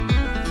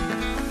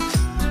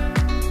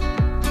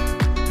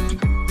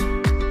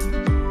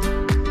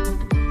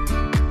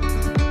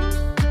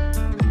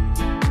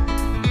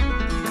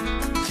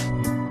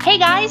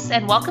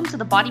and welcome to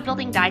the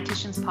Bodybuilding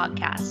Dietitians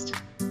Podcast.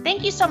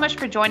 Thank you so much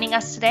for joining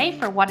us today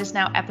for what is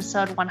now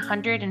episode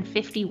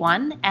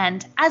 151.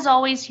 And as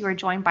always, you are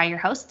joined by your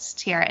hosts,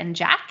 Tiara and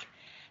Jack.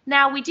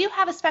 Now, we do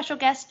have a special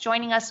guest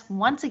joining us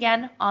once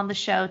again on the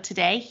show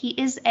today. He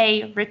is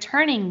a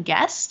returning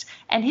guest,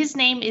 and his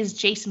name is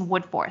Jason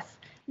Woodforth.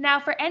 Now,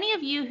 for any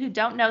of you who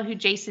don't know who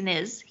Jason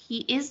is, he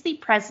is the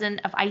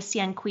president of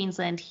ICN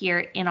Queensland here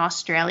in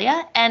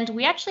Australia, and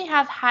we actually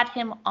have had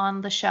him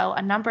on the show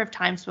a number of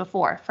times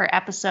before for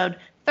episode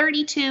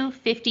 32,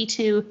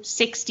 52,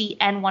 60,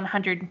 and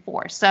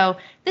 104. So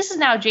this is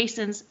now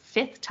Jason's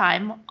fifth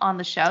time on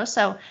the show.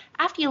 So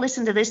after you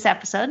listen to this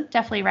episode,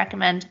 definitely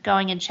recommend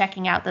going and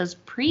checking out those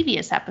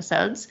previous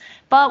episodes.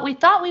 But we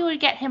thought we would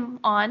get him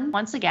on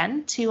once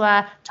again to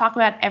talk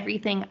about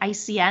everything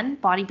ICN,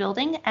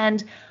 bodybuilding,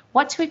 and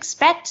what to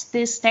expect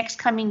this next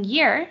coming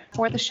year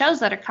for the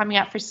shows that are coming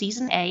up for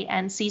Season A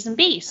and Season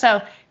B.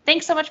 So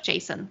thanks so much,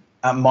 Jason.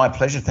 My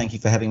pleasure. Thank you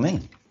for having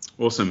me.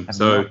 Awesome.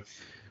 So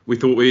we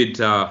thought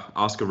we'd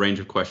ask a range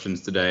of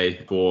questions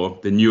today for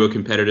the newer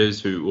competitors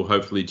who will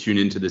hopefully tune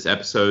into this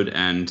episode,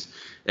 and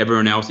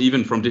everyone else,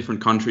 even from different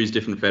countries,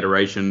 different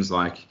federations.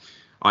 Like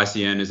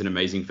ICN is an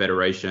amazing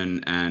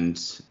federation,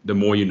 and the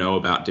more you know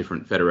about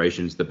different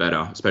federations, the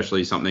better,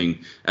 especially something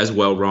as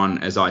well run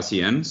as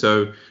ICN.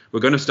 So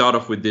we're going to start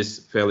off with this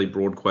fairly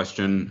broad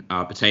question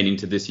pertaining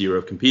to this year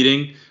of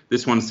competing.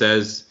 This one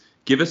says,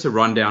 give us a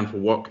rundown for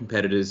what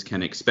competitors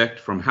can expect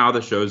from how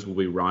the shows will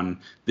be run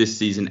this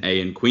Season A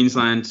in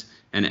Queensland,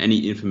 and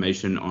any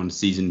information on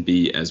Season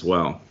B as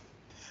well.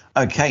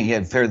 Okay,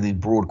 yeah, fairly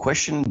broad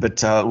question,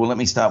 but well, let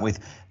me start with,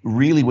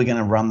 really we're going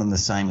to run them the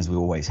same as we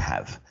always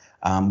have.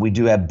 We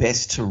do our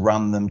best to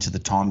run them to the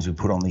times we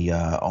put on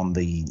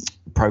the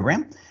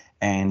program,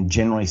 and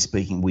generally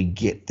speaking, we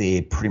get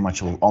there pretty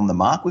much on the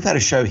mark. We've had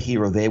a show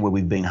here or there where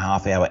we've been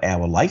half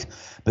hour late,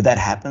 but that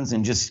happens.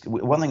 And just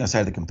one thing I say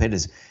to the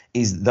competitors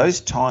is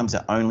those times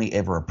are only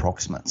ever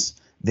approximates.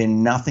 They're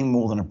nothing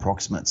more than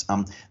approximates.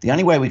 The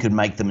only way we could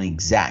make them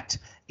exact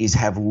is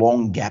have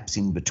long gaps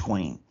in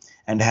between.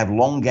 And to have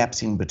long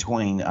gaps in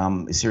between,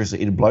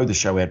 seriously, it'd blow the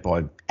show out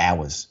by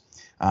hours.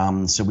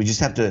 So we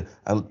just have to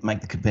make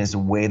the competitors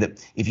aware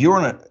that if you're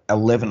on at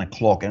 11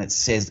 o'clock and it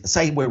says,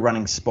 say we're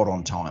running spot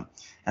on time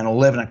and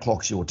 11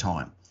 o'clock's your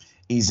time,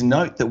 is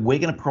note that we're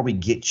going to probably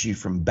get you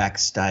from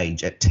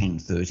backstage at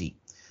 10:30.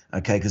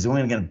 Okay, because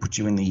we're going to put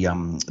you in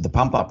the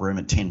pump up room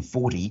at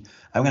 10:40. And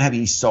we're going to have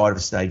you side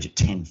of stage at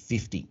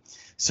 10:50.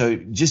 So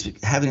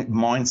just having a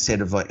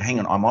mindset of like, hang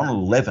on, I'm on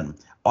 11.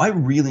 I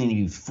really need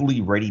you fully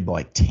ready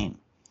by 10.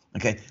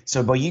 Okay,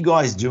 so by you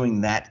guys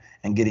doing that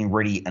and getting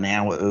ready an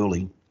hour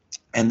early,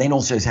 and then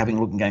also having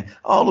a look and going,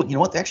 oh, look, you know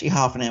what, they're actually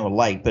half an hour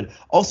late, but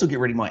also get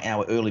ready my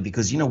hour early,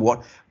 because you know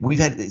what, we've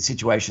had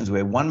situations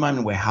where one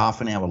moment we're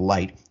half an hour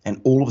late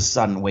and all of a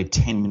sudden we're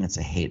 10 minutes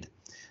ahead.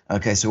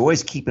 Okay, so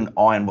always keep an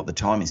eye on what the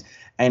time is.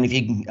 And if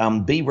you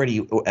can be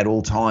ready at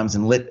all times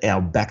and let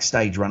our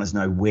backstage runners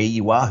know where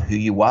you are, who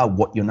you are,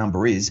 what your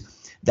number is,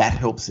 that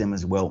helps them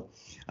as well.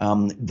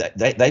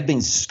 They've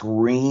been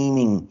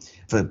screaming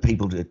for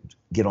people to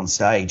get on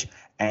stage,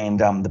 and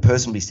the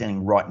person will be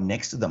standing right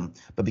next to them.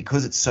 But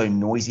because it's so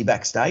noisy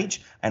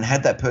backstage, and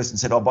had that person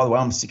said, oh, by the way,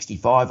 I'm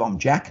 65, I'm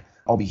Jack,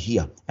 I'll be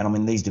here, and I'm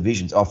in these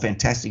divisions. Oh,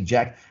 fantastic,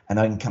 Jack, and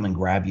they can come and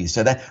grab you.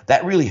 So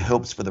that really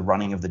helps for the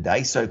running of the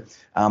day. So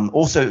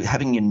also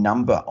having your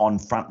number on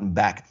front and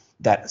back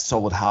that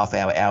solid half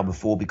hour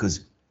before,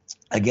 because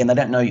again, they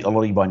don't know a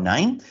lot of you by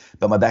name,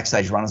 but my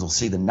backstage runners will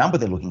see the number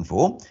they're looking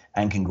for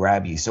and can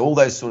grab you. So all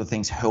those sort of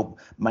things help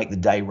make the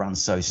day run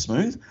so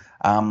smooth.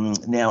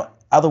 Now,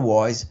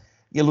 otherwise,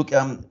 yeah, look,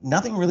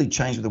 nothing really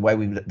changed with the way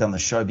we've done the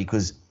show,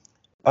 because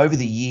over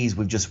the years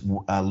we've just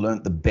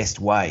learnt the best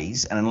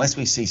ways, and unless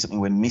we see something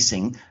we're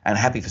missing and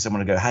happy for someone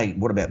to go, hey,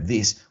 what about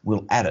this,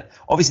 we'll add it.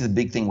 Obviously, the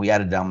big thing we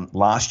added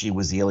last year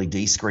was the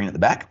LED screen at the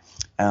back.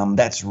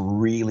 That's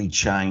really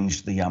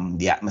changed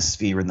the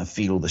atmosphere and the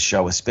feel of the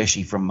show,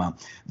 especially from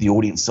the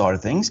audience side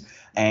of things.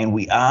 And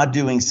we are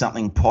doing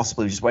something,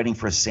 possibly just waiting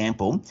for a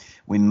sample.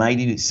 We may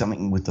do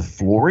something with the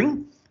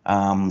flooring.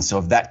 So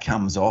if that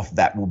comes off,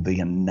 that will be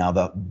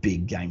another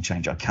big game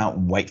changer. I can't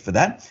wait for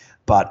that,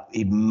 but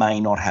it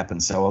may not happen.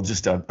 So I'll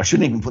just, I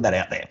shouldn't even put that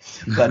out there.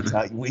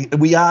 But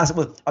we are,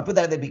 I put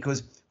that out there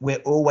because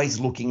we're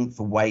always looking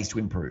for ways to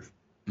improve.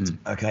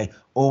 Okay,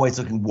 always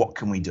looking, what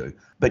can we do?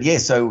 But yeah,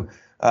 so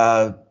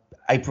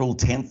April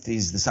 10th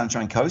is the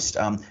Sunshine Coast.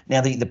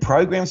 Now the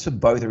programs for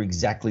both are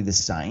exactly the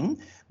same,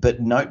 but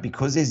note,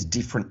 because there's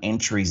different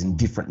entries and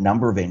different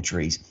number of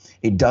entries,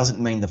 it doesn't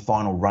mean the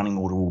final running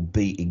order will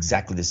be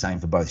exactly the same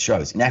for both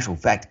shows. In actual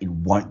fact, it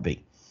won't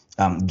be.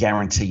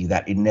 Guarantee you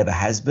that. It never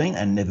has been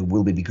and never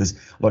will be, because,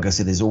 like I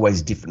said, there's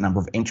always different number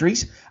of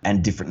entries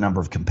and different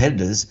number of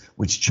competitors,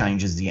 which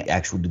changes the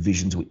actual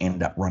divisions we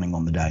end up running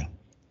on the day.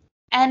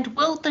 And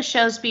will the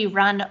shows be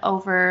run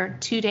over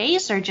 2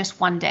 days or just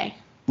one day?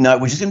 No,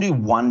 we're just going to do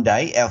one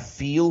day. Our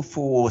feel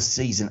for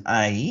season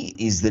A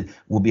is that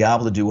we'll be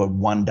able to do a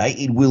one day.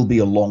 It will be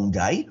a long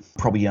day,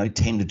 probably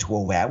 10 to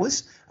 12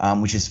 hours,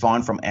 which is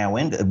fine from our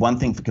end. One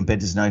thing for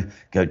competitors to know,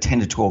 go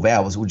 10 to 12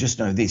 hours. We'll just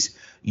know this: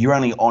 you're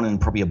only on in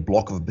probably a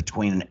block of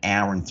between an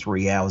hour and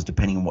 3 hours,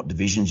 depending on what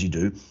divisions you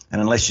do.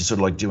 And unless you're sort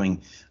of like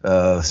doing,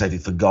 say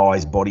for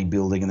guys,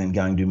 bodybuilding, and then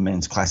going to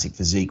men's classic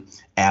physique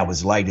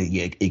hours later,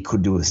 yeah, it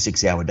could do a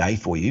 6-hour day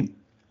for you.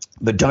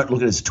 But don't look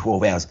at it as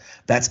 12 hours.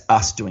 That's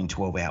us doing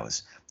 12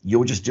 hours.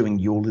 You're just doing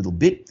your little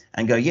bit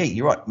and go, yeah,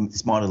 you're right,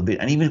 it's my little bit.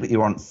 And even if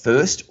you're on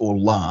first or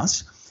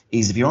last,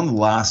 is if you're on the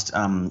last,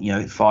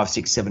 5,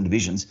 6, 7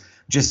 divisions,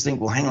 just think,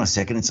 well, hang on a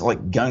second. It's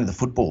like going to the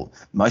football.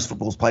 Most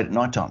football's played at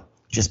nighttime.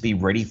 Just be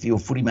ready for your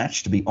footy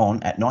match to be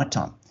on at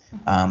nighttime.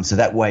 So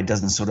that way it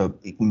doesn't sort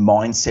of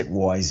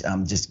mindset-wise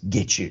just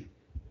get you.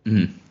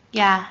 Mm-hmm.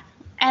 Yeah.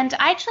 And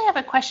I actually have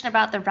a question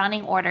about the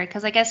running order,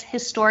 because I guess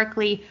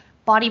historically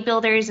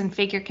bodybuilders and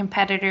figure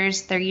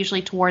competitors, they're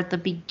usually toward the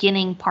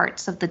beginning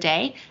parts of the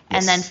day.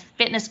 Yes. And then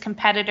fitness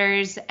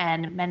competitors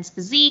and men's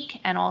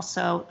physique and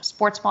also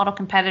sports model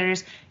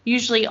competitors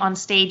usually on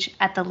stage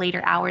at the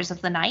later hours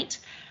of the night.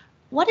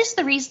 What is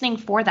the reasoning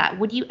for that?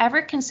 Would you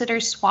ever consider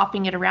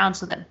swapping it around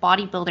so that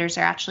bodybuilders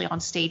are actually on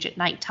stage at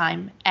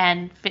nighttime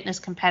and fitness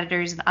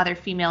competitors and other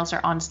females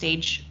are on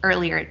stage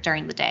earlier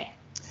during the day?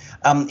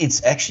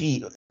 It's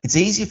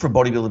easier for a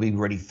bodybuilder to be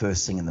ready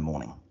first thing in the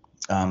morning.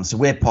 So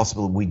where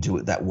possible, we do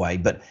it that way.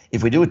 But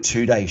if we do a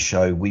 2-day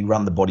show, we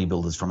run the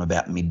bodybuilders from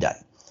about midday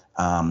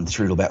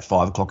through to about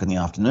 5 o'clock in the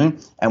afternoon.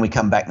 And we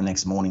come back the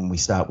next morning. We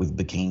start with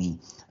bikini,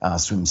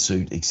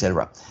 swimsuit,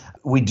 etc.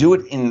 We do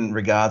it in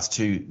regards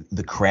to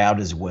the crowd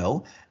as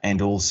well,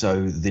 and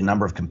also the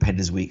number of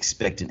competitors we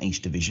expect in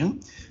each division.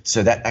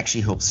 So that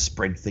actually helps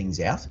spread things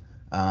out.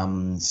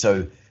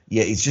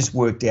 It's just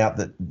worked out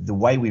that the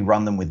way we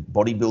run them with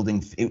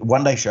bodybuilding,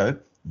 1-day show,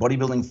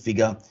 bodybuilding,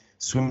 figure,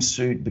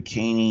 swimsuit,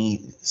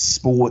 bikini,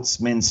 sports,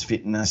 men's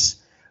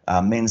fitness,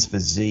 men's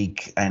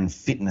physique, and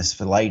fitness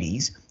for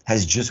ladies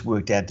has just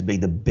worked out to be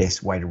the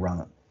best way to run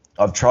it.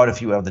 I've tried a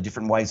few other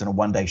different ways on a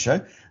 1-day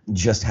show,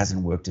 just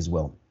hasn't worked as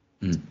well.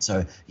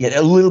 So, yeah,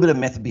 a little bit of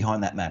method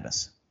behind that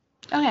madness.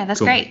 Okay,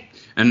 that's great.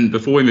 And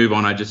before we move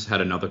on, I just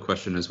had another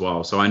question as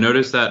well. So I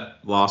noticed that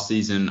last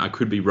season, I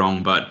could be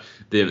wrong, but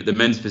the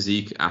men's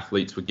physique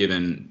athletes were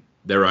given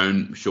their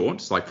own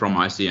shorts, like from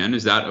ICN.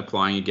 Is that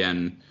applying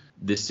again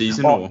this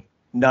season? Or?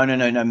 No.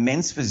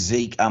 Men's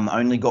physique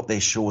only got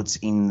their shorts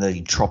in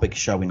the Tropic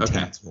show in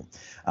Townsville.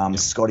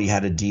 Scotty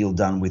had a deal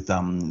done with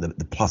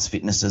the Plus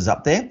Fitnesses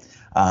up there,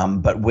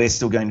 but we're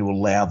still going to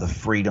allow the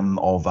freedom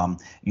of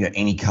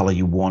any color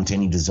you want,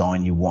 any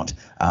design you want.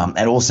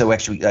 And also,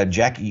 actually,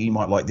 Jack, you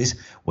might like this.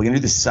 We're going to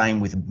do the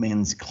same with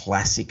men's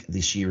classic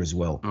this year as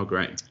well. Oh,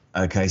 great.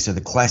 Okay, so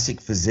the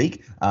classic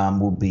physique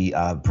will be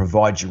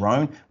provide your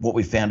own. What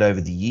we found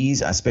over the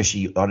years,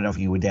 especially, I don't know if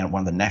you were down at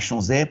one of the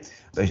nationals there,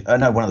 but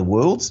one of the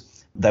worlds.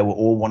 They were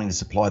all wanting to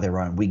supply their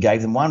own. We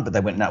gave them one, but they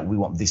went, no, we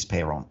want this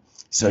pair on.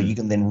 So you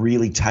can then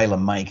really tailor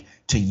make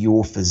to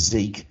your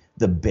physique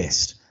the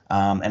best.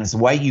 And it's the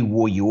way you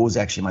wore yours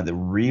actually, mate, that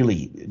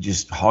really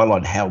just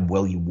highlighted how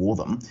well you wore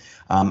them.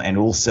 And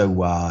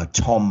also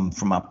Tom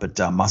from up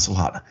at Muscle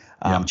Hut,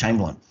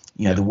 Chamberlain,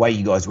 the way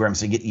you guys wear them.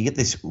 So you get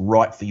this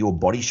right for your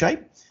body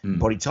shape,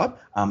 body type.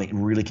 It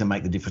really can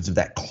make the difference of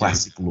that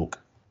classic look.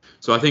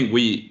 So I think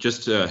we,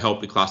 just to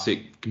help the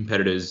classic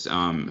competitors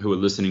who are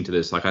listening to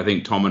this, like I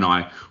think Tom and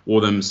I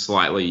wore them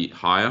slightly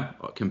higher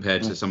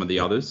compared to some of the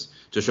others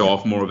to show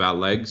off more of our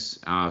legs.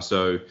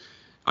 So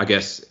I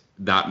guess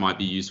that might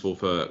be useful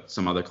for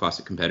some other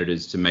classic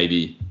competitors to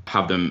maybe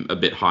have them a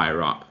bit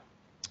higher up.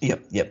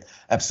 Yep,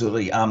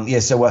 absolutely.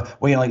 So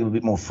we're going to give a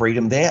bit more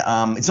freedom there.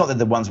 It's not that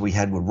the ones we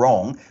had were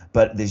wrong,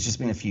 but there's just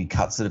been a few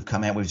cuts that have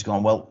come out. We've just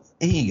gone, well,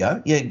 here you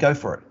go. Yeah, go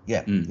for it.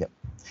 Yep.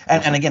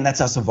 And again,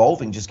 that's us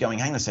evolving, just going,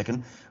 hang on a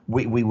second,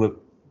 we were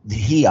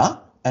here,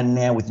 and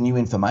now with new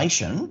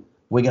information,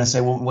 we're going to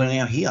say, well, we're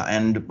now here,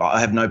 and I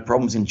have no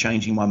problems in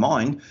changing my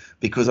mind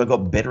because I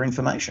got better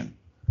information.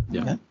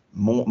 Yeah. Okay?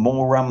 More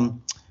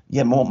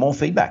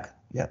feedback.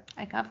 Yeah.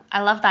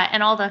 I love that.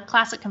 And all the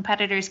classic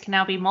competitors can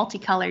now be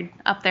multicolored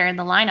up there in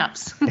the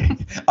lineups.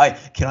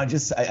 Can I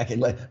just say,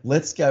 okay,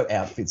 let's go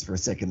outfits for a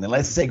second. Then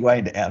let's segue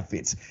into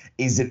outfits.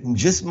 Is it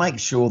just make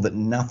sure that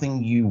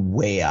nothing you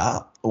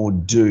wear or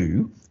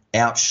do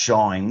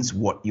outshines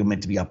what you're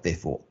meant to be up there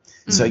for.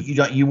 So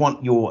you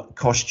want your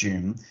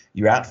costume,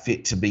 your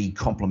outfit to be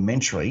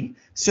complementary.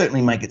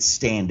 Certainly make it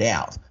stand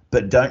out,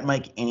 but don't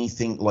make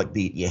anything like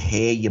your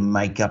hair, your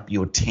makeup,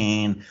 your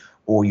tan,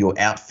 or your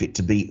outfit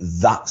to be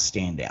the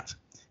standout.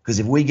 Because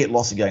if we get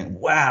lost in going,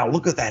 wow,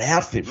 look at that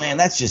outfit, man,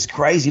 that's just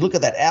crazy. Look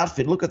at that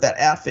outfit. Look at that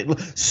outfit.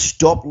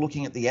 Stop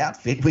looking at the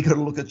outfit. We got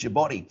to look at your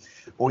body.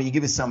 Or you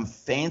give us some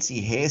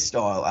fancy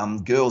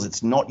hairstyle. Girls,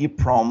 it's not your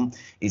prom.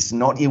 It's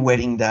not your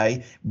wedding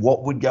day.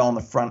 What would go on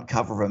the front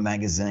cover of a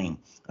magazine?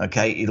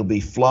 Okay, it'll be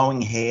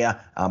flowing hair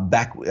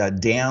back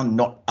down,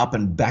 not up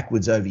and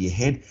backwards over your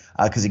head.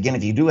 Because again,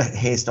 if you do a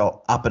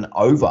hairstyle up and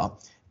over,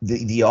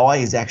 the eye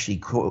is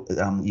actually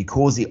you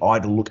cause the eye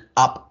to look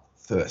up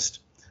first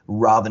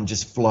rather than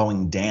just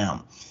flowing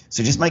down.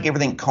 So just make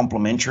everything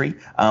complementary.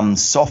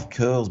 Soft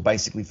curls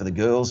basically for the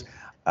girls,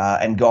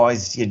 and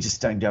guys, you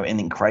just don't go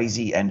anything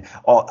crazy. And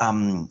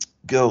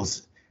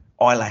girls,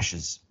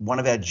 eyelashes. One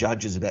of our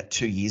judges about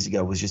 2 years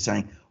ago was just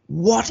saying,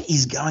 what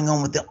is going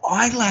on with the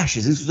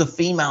eyelashes? This was a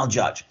female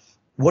judge.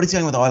 What is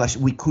going on with the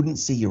eyelashes? We couldn't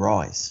see your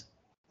eyes.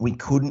 We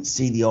couldn't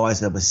see the eyes.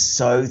 They were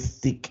so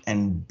thick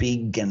and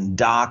big and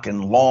dark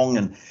and long.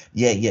 And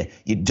yeah.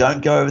 You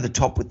don't go over the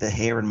top with the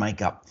hair and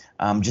makeup.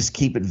 Just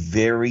keep it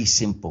very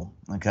simple,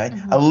 okay?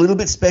 Mm-hmm. A little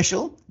bit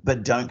special,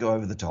 but don't go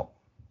over the top.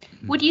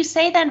 Would you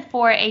say then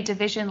for a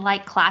division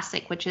like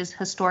Classic, which is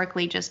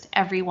historically just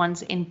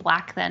everyone's in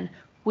black then,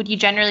 would you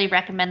generally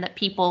recommend that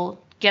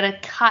people get a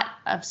cut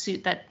of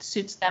suit that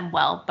suits them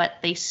well, but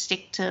they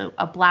stick to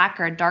a black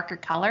or a darker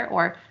color?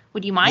 Or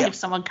would you mind if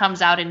someone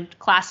comes out in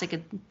Classic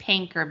in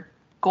pink or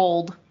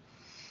gold?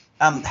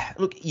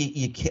 Look,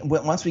 you can,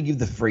 once we give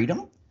the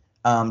freedom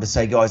to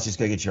say, guys, just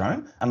go get your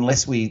own,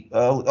 unless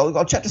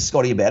I'll chat to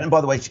Scotty about it. And by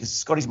the way,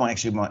 Scotty's my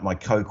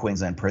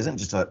co-Queensland president,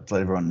 just to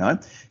let everyone know.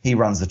 He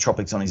runs the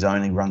Tropics on his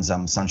own. He runs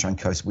Sunshine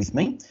Coast with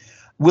me.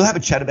 We'll have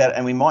a chat about it,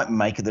 and we might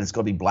make it that it's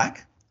got to be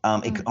black.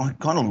 It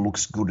kind of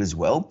looks good as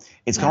well.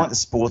 It's kind of like the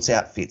sports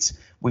outfits.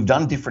 We've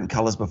done different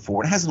colors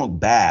before. It hasn't looked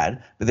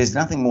bad, but there's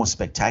nothing more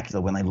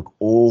spectacular when they look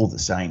all the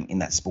same in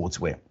that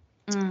sportswear.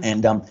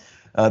 And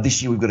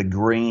this year we've got a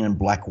green and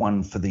black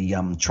one for the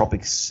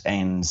Tropics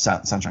and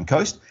Sunshine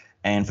Coast,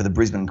 and for the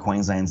Brisbane and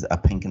Queensland's a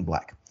pink and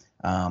black.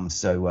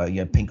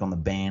 Pink on the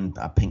band,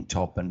 a pink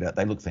top, and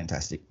they look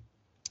fantastic.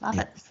 Love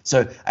it.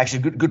 So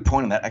actually, good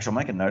point on that. Actually, I'll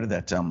make a note of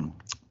that.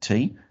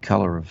 T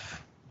color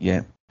of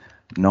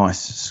nice,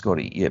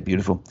 Scotty. Yeah,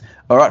 beautiful.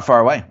 All right, far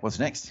away. What's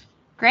next?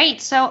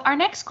 Great. So our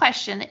next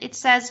question, it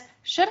says,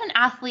 should an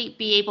athlete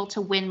be able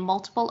to win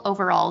multiple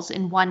overalls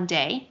in one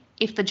day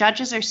if the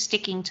judges are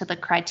sticking to the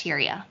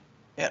criteria?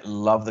 Yeah,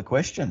 love the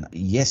question.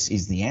 Yes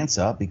is the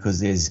answer, because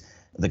there's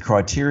the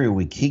criteria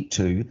we keep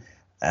to.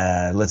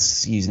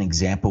 Let's use an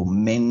example,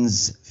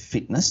 men's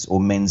fitness or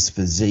men's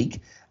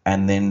physique,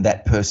 and then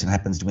that person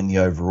happens to win the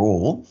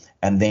overall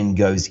and then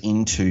goes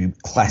into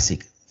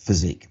classic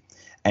physique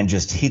and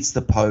just hits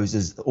the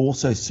poses,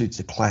 also suits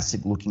a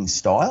classic looking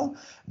style,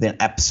 then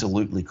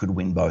absolutely could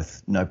win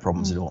both, no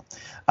problems at all.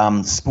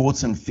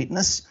 Sports and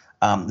fitness,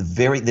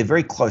 they're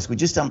very close. We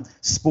just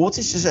sports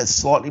is just a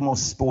slightly more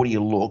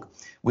sportier look,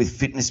 with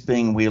fitness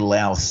being we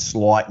allow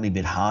slightly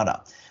bit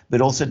harder.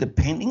 But also,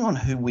 depending on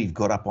who we've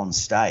got up on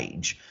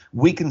stage,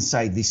 we can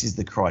say this is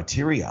the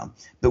criteria,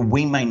 but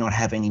we may not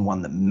have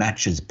anyone that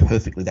matches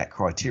perfectly that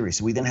criteria.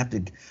 So we then have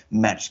to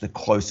match the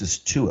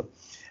closest to it.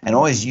 And I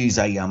always use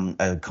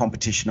a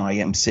competition I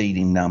emceed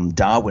in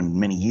Darwin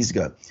many years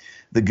ago.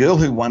 The girl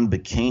who won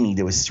bikini,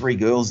 there was 3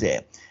 girls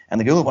there, and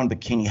the girl who won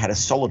bikini had a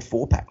solid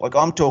 4-pack. Like,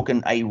 I'm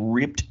talking a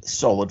ripped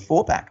solid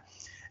 4-pack,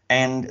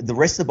 and the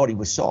rest of the body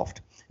was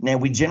soft. Now,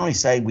 we generally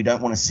say we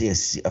don't want to see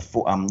a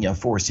 4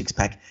 or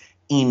 6-pack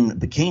in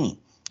bikini,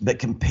 but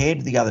compared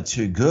to the other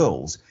 2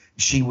 girls,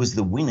 she was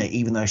the winner,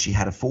 even though she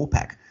had a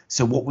 4-pack.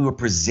 So what we were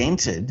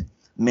presented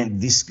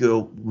meant this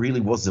girl really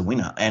was the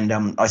winner. And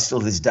I still,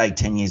 to this day,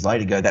 10 years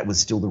later, go, that was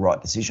still the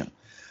right decision.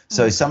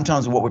 So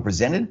sometimes what we're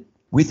presented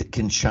with it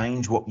can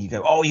change what you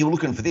go, oh, you were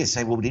looking for this.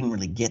 Say, well, we didn't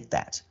really get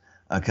that.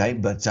 Okay,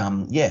 but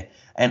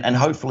and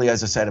hopefully,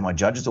 as I say to my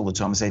judges all the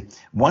time, I say,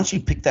 once you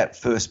pick that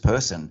first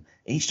person,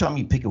 each time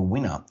you pick a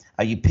winner,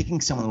 are you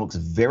picking someone that looks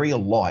very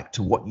alike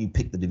to what you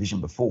picked the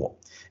division before?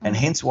 And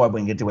hence why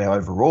when we get to our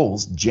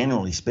overalls,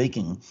 generally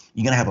speaking,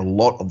 you're going to have a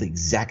lot of the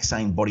exact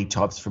same body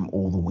types from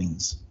all the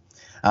wins.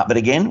 But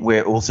again,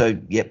 we're also,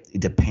 it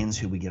depends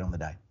who we get on the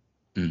day.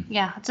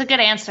 Yeah, it's a good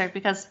answer,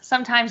 because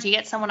sometimes you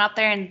get someone up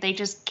there and they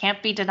just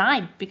can't be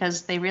denied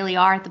because they really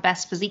are the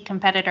best physique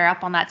competitor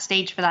up on that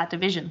stage for that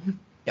division.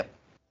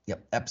 Yep,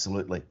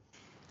 absolutely.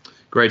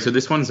 Great. So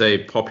this one's a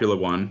popular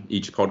one,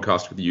 each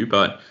podcast with you,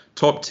 but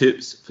top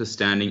tips for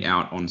standing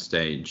out on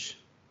stage.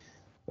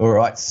 All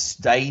right,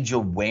 stage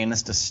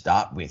awareness to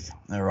start with.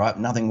 All right,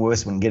 nothing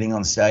worse when getting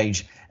on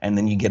stage and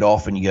then you get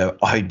off and you go,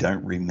 I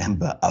don't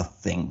remember a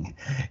thing.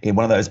 In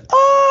one of those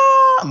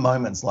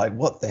moments, like,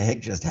 what the heck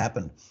just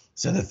happened?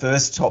 So the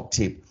first top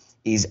tip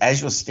is,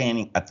 as you're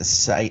standing at the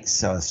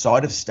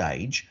side of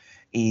stage,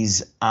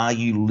 is, are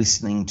you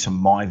listening to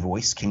my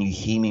voice? Can you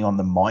hear me on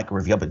the mic? Or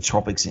if you're up at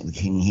Tropics,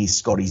 can you hear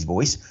Scotty's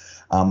voice?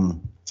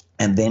 And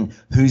then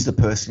who's the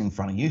person in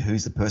front of you?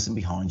 Who's the person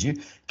behind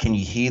you? Can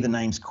you hear the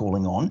names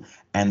calling on?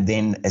 And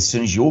then as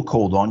soon as you're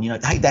called on, you know,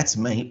 hey, that's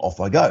me, off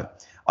I go.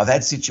 I've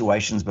had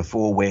situations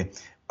before where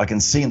I can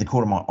see in the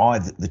corner of my eye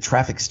that the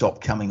traffic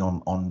stopped coming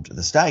onto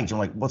the stage. I'm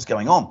like, what's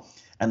going on?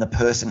 And the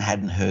person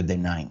hadn't heard their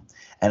name.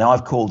 And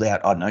I've called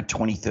out, I don't know,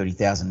 20,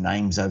 30,000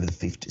 names over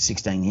the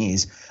 16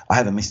 years. I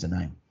haven't missed a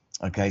name.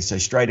 Okay, so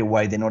straight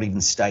away, they're not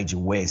even stage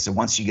aware. So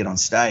once you get on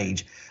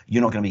stage,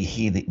 you're not going to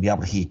be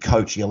able to hear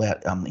coach yell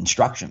out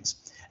instructions.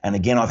 And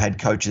again, I've had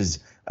coaches,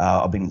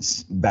 I've been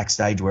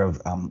backstage where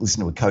I've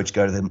listened to a coach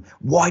go to them,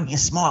 why didn't you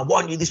smile?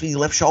 Why didn't you do this with your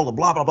left shoulder?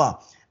 Blah, blah,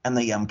 blah. And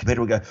the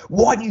competitor will go,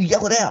 why didn't you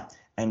yell it out?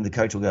 And the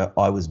coach will go,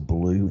 I was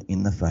blue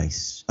in the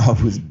face. I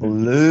was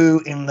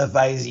blue in the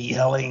face,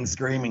 yelling,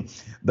 screaming.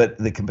 But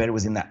the competitor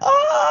was in that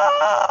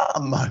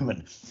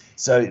moment.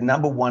 So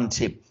number one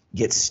tip,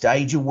 get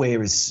stage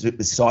aware as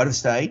side of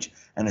stage.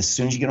 And as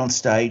soon as you get on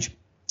stage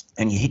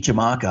and you hit your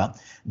marker,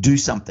 do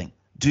something.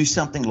 Do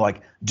something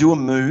like do a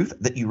move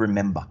that you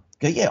remember.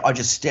 Go, yeah, I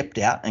just stepped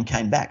out and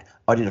came back.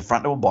 I did a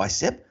front double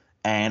bicep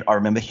and I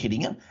remember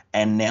hitting it.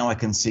 And now I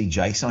can see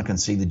Jason. I can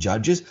see the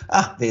judges.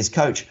 There's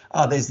coach.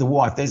 There's the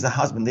wife. There's the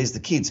husband. There's the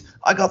kids.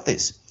 I got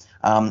this.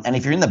 And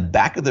if you're in the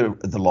back of the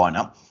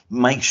lineup,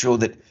 make sure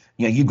that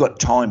you've got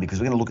time, because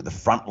we're going to look at the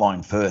front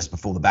line first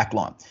before the back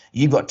line.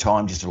 You've got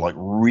time just to like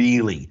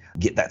really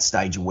get that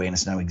stage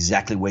awareness, know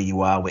exactly where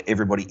you are, where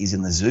everybody is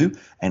in the zoo,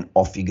 and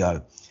off you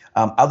go.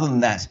 Other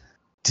than that,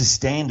 to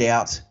stand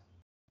out,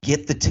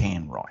 get the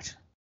tan right.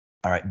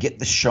 All right, get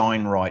the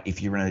shine right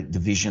if you're in a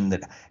division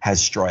that has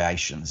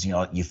striations,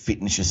 your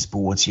fitness, your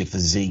sports, your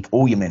physique,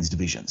 all your men's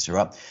divisions, all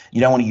right?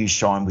 You don't want to use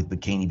shine with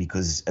bikini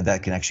because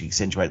that can actually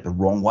accentuate it the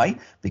wrong way,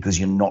 because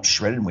you're not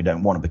shredded, and we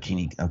don't want a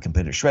bikini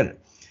competitor shredded.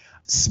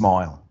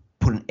 Smile,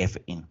 put an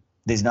effort in.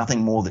 There's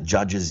nothing more that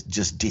judges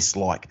just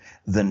dislike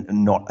than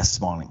not a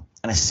smiling.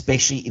 And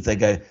especially if they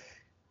go,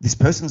 this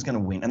person's going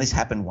to win. And this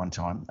happened one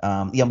time.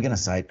 I'm going to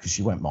say it because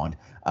she won't mind.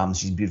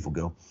 She's a beautiful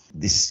girl.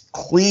 This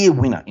clear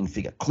winner in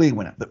figure,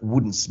 but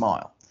wouldn't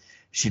smile.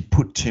 She'd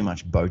put too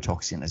much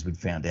Botox in, as we'd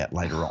found out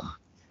later on.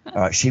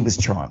 All right, she was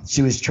trying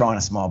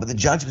to smile, but the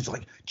judge was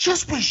like,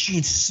 just wish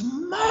she'd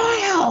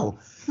smile.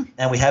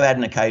 And we have had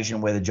an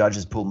occasion where the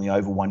judges pulled me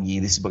over one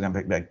year. This is going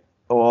back,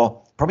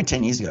 probably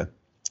 10 years ago.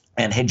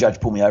 And head judge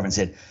pulled me over and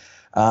said,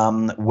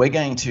 we're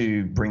going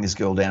to bring this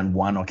girl down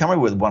I can't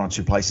remember one or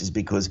two places,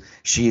 because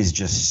she is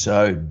just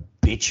so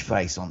bitch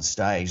face on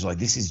stage. Like,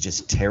 this is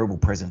just terrible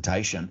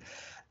presentation.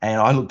 And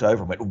I looked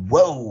over and went,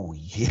 whoa,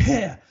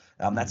 yeah,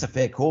 that's a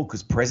fair call,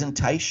 because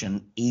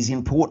presentation is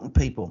important,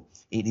 people.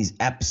 It is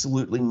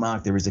absolutely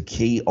marked. There is a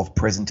key of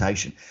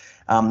presentation.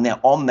 Now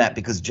on that,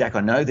 because Jack,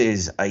 I know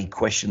there's a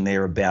question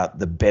there about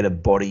the better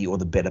body or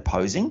the better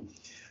posing.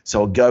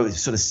 So I'll go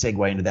sort of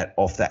segue into that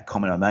off that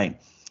comment I made,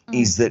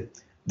 is that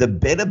the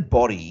better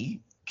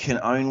body can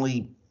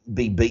only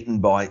be beaten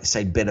by,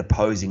 say, better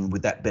posing,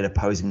 with that better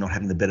posing not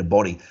having the better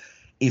body,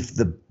 if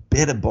the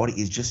better body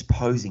is just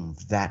posing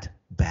that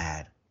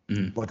bad.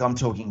 Like, I'm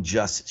talking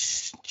just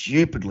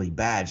stupidly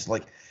bad. It's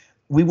like,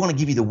 we want to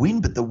give you the win,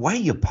 but the way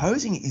you're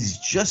posing is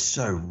just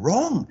so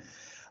wrong.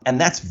 And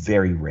that's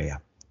very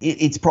rare.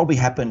 It's probably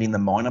happened in the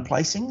minor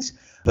placings,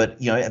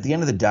 but, at the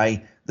end of the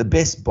day, the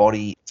best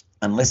body,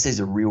 unless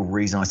there's a real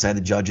reason, I say to the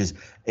judges,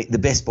 the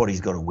best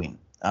body's got to win.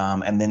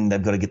 And then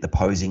they've got to get the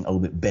posing a little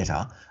bit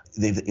better.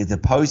 If the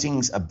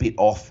posing's a bit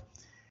off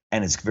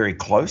and it's very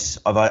close,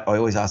 I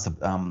always ask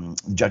the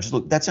judges,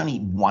 look, that's only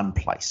one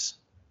place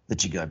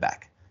that you go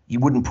back. You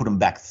wouldn't put them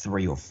back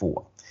 3 or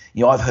 4.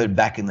 I've heard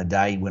back in the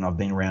day when I've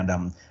been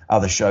around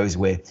other shows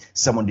where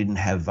someone didn't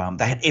have,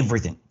 they had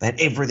everything. They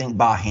had everything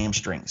bar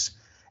hamstrings.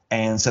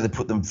 And so they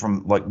put them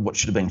from like what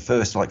should have been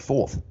first to like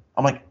 4th.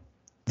 I'm like,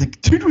 the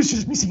dude was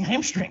just missing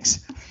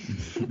hamstrings.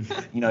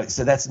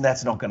 So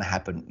that's not going to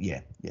happen. Yeah.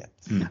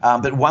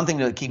 But one thing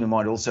to keep in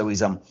mind also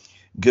is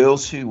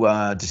girls who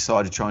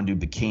decide to try and do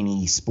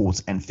bikini,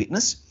 sports and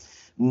fitness,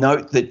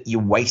 note that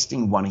you're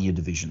wasting one of your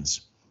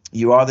divisions.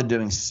 You're either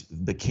doing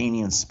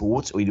bikini and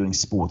sports, or you're doing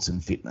sports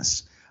and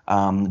fitness.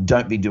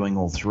 Don't be doing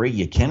all 3.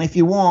 You can if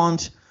you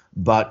want,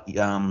 but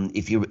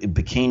if you're in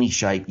bikini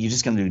shape, you're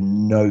just going to do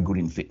no good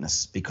in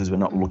fitness, because we're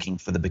not looking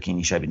for the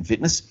bikini shape in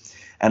fitness.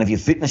 And if you're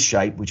fitness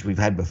shape, which we've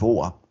had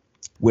before,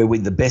 where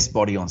the best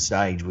body on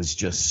stage was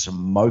just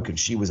smoking,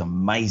 she was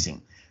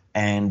amazing,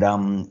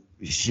 and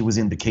she was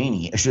in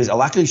bikini.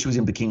 Luckily she was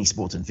in bikini,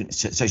 sports and fitness,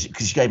 so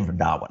because she came from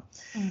Darwin,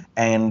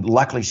 and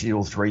luckily she did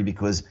all 3,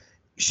 because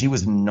she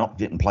was not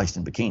getting placed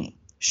in bikini.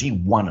 She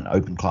won an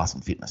open class in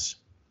fitness.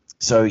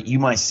 So you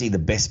might see the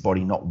best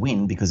body not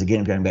win, because,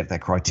 again, going back to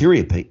that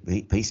criteria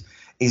piece,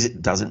 is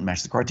it doesn't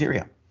match the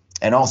criteria.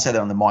 And I'll say that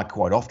on the mic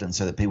quite often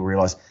so that people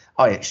realize,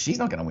 oh, yeah, she's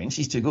not going to win.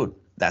 She's too good.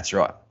 That's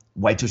right.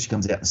 Wait till she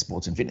comes out in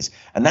sports and fitness.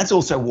 And that's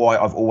also why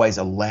I've always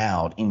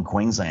allowed in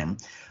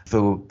Queensland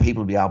for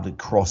people to be able to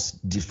cross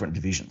different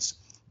divisions,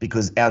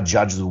 because our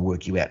judges will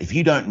work you out. If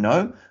you don't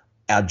know,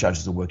 our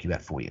judges will work you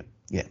out for you.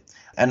 Yeah.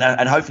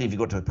 And hopefully if you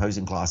got to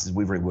opposing classes,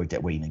 we've already worked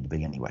out where you need to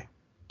be anyway.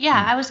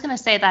 Yeah, I was going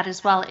to say that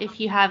as well. If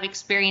you have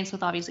experience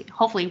with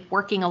hopefully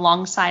working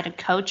alongside a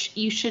coach,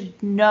 you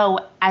should know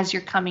as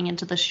you're coming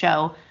into the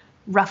show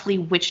roughly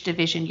which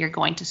division you're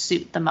going to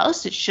suit the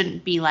most. It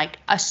shouldn't be like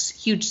a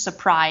huge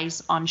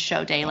surprise on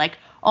show day, like,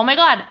 oh my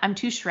God, I'm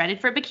too shredded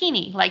for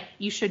bikini. Like,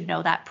 you should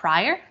know that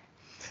prior.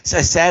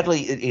 So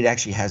sadly, it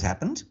actually has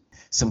happened.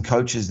 Some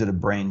coaches that are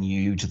brand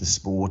new to the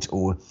sport,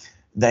 or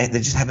they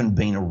just haven't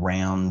been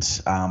around,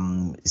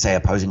 say,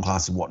 opposing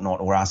classes and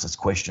whatnot, or asked us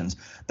questions,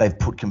 they've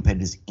put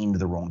competitors into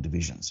the wrong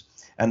divisions.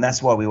 And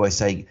that's why we always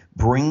say,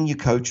 bring your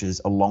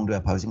coaches along to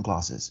our posing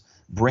classes.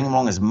 Bring them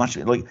along as much.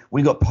 Like,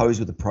 we got Pose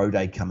with the Pro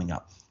Day coming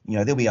up.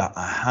 There'll be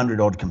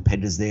 100 odd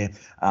competitors there,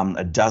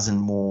 a dozen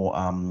more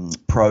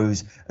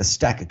pros, a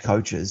stack of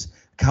coaches.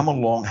 Come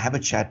along, have a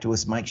chat to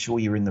us, make sure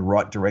you're in the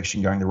right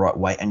direction, going the right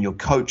way, and your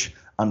coach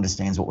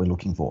understands what we're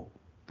looking for,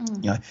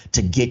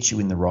 to get you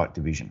in the right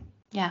division.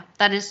 Yeah,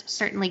 that is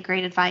certainly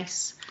great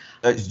advice.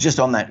 Just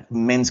on that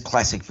men's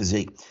classic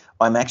physique,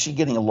 I'm actually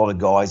getting a lot of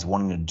guys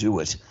wanting to do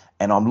it,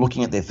 and I'm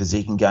looking at their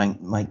physique and going,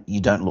 mate, you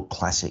don't look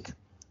classic.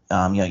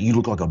 You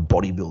look like a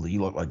bodybuilder.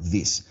 You look like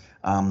this.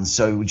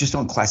 So just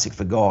on classic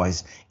for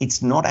guys,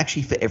 it's not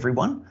actually for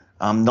everyone.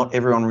 Not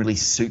everyone really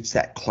suits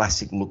that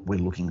classic look we're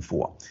looking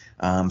for.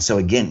 So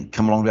again,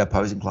 come along to our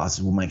posing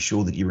classes. We'll make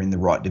sure that you're in the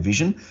right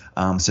division,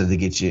 so that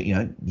gets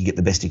you get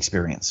the best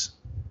experience.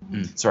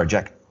 Sorry,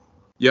 Jack.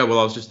 Yeah, well,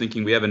 I was just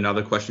thinking we have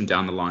another question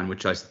down the line,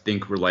 which I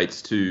think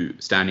relates to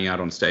standing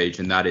out on stage,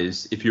 and that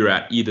is, if you're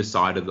at either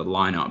side of the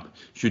lineup,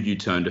 should you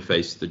turn to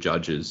face the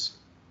judges?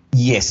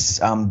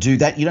 Yes, do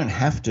that. You don't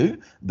have to,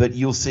 but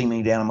you'll see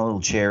me down in my little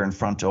chair in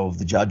front of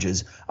the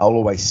judges. I'll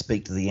always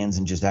speak to the ends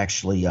and just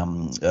actually,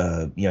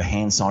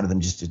 hand sign to them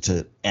just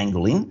to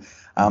angle in.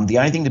 The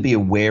only thing to be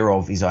aware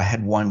of is I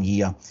had one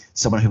year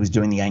someone who was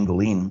doing the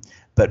angle in,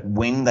 but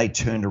when they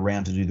turned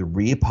around to do the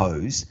rear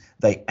pose,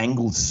 they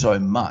angled so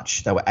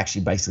much they were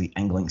actually basically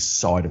angling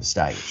side of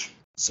stage.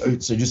 So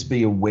just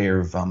be aware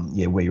of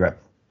where you're at.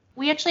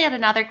 We actually had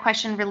another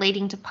question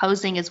relating to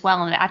posing as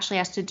well, and it actually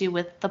has to do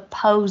with the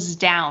pose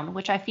down,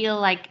 which I feel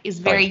like is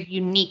very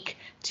unique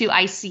to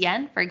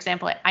ICN. For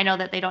example, I know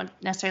that they don't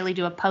necessarily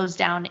do a pose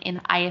down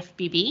in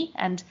IFBB,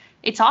 and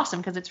it's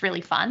awesome because it's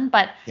really fun.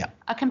 But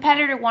a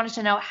competitor wanted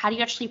to know, how do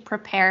you actually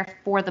prepare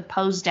for the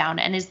pose down?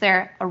 And is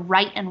there a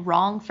right and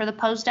wrong for the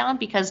pose down?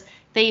 Because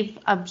they've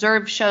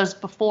observed shows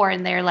before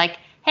and they're like,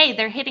 hey,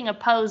 they're hitting a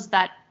pose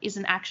that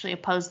isn't actually a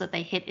pose that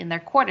they hit in their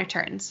quarter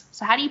turns.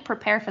 So how do you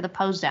prepare for the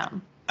pose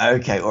down?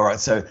 Okay, all right.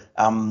 So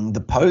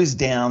the pose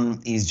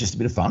down is just a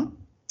bit of fun.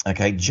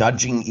 Okay,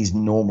 judging is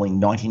normally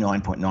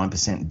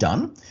 99.9%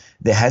 done.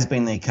 There has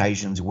been the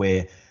occasions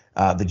where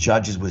the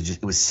judges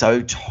it was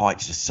so tight,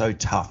 just so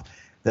tough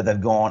that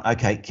they've gone,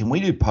 okay, can we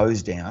do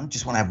pose down?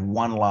 Just want to have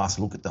one last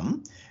look at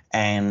them.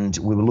 And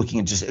we were looking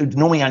at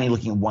normally only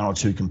looking at one or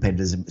two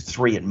competitors,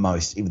 three at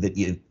most,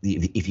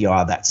 if you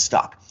are that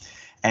stuck.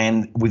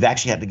 And we've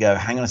actually had to go,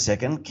 hang on a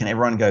second, can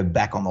everyone go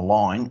back on the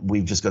line?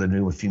 We've just got to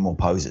do a few more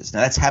poses. Now,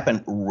 that's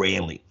happened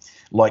rarely.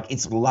 Like,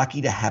 it's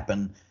lucky to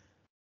happen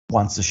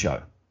once a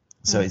show.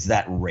 So it's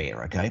that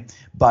rare, okay?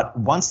 But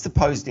once the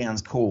pose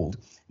down's called,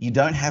 you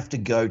don't have to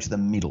go to the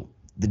middle.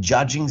 The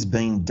judging's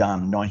been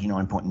done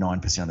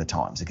 99.9% of the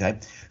times, okay?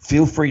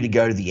 Feel free to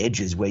go to the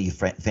edges where your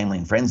family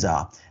and friends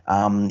are,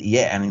 and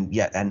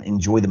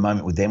enjoy the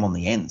moment with them on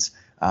the ends.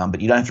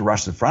 But you don't have to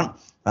rush to the front.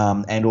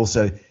 And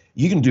also,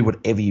 you can do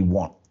whatever you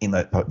want in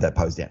that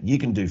pose down. You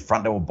can do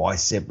front double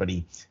bicep,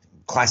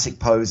 classic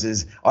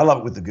poses. I love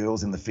it with the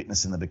girls in the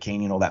fitness and the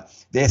bikini and all that.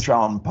 They're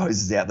throwing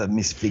poses out, the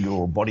Miss Figure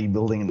or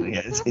bodybuilding, and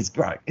it's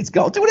great. It's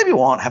gold. Do whatever you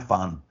want. Have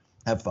fun.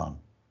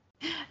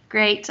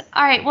 Great.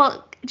 All right.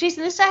 Well,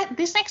 Jason,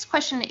 this next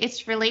question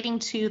is relating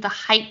to the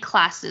height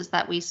classes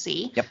that we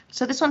see. Yep.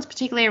 So this one's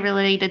particularly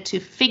related to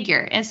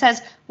figure. And it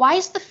says, why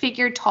is the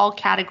figure tall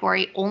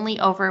category only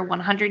over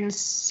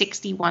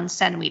 161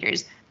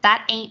 centimeters?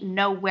 That ain't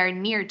nowhere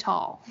near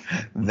tall.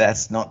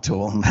 That's not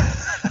tall.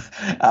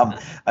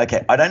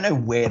 Okay, I don't know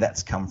where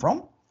that's come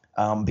from,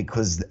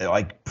 because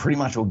I pretty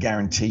much will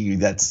guarantee you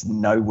that's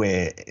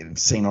nowhere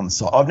seen on the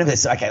site. I've been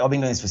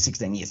doing this for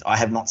 16 years. I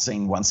have not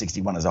seen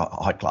 161 as a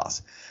height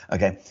class.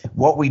 Okay,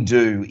 what we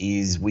do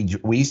is we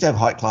used to have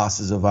height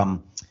classes of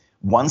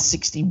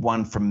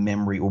 161 from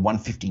memory, or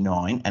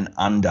 159 and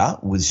under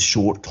was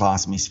short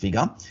class Miss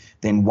Figure.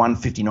 Then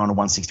 159 or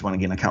 161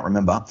 again, I can't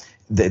remember,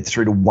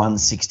 through to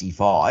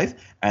 165,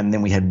 and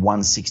then we had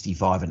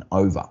 165 and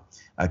over.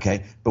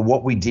 Okay, but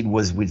what we did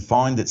was we'd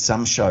find that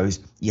some shows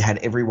you had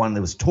everyone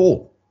that was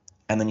tall,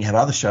 and then you have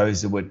other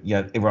shows that were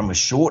everyone was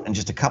short and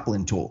just a couple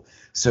in tall.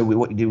 So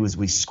what we did was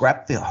we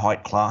scrapped the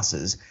height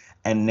classes,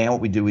 and now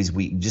what we do is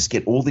we just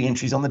get all the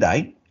entries on the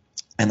day,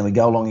 and then we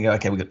go along and go,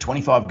 okay, we've got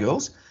 25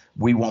 girls.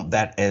 We want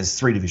that as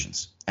 3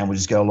 divisions, and we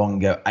just go along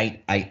and go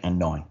 8, 8, and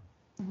 9.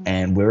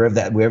 And wherever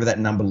that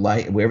number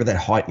wherever that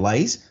height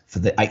lays for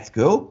the 8th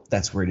girl,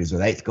 that's where it is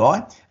with 8th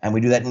guy. And we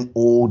do that in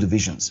all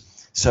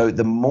divisions. So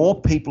the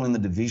more people in the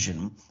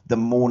division, the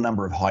more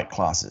number of height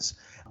classes.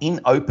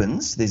 In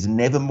opens, there's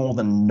never more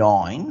than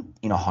 9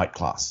 in a height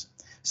class.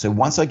 So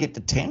once I get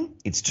to 10,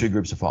 it's 2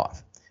 groups of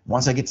 5.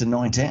 Once I get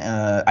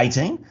to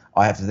 18,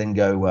 I have to then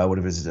go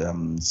whatever it is,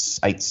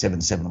 8,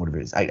 7, 7, whatever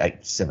it is, 8,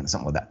 8, 7,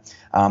 something like that.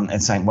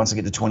 And same once I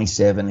get to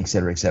 27, et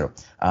cetera, et cetera.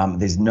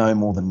 There's no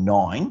more than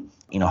 9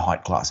 in a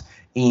height class.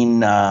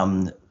 In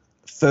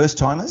first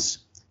timers,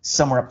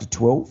 somewhere up to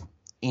 12.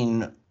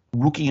 In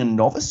rookie and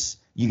novice,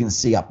 you can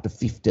see up to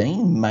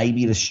 15,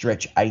 maybe to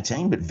stretch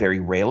 18, but very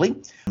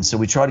rarely. And so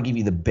we try to give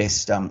you the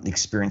best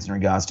experience in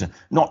regards to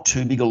not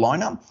too big a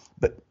lineup,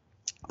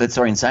 but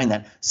sorry, in saying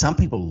that, some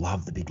people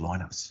love the big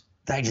lineups.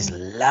 They just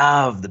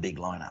love the big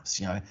lineups,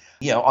 you know.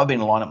 Yeah, I've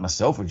been in a lineup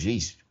myself with,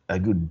 geez, a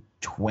good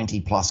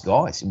 20 plus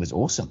guys. It was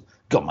awesome.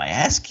 Got my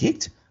ass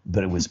kicked,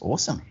 but it was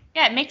awesome.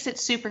 Yeah, it makes it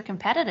super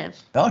competitive.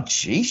 Oh,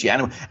 geez,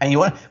 yeah. And you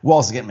want,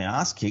 whilst getting my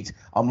ass kicked,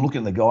 I'm looking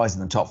at the guys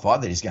in the top 5.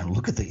 They're just going,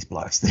 look at these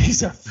blokes.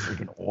 These are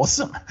freaking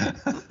awesome.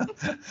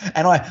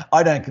 And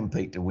I don't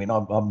compete to win.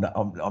 I'm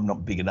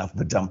not big enough,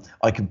 but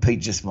I compete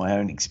just my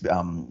own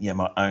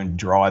my own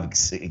drive,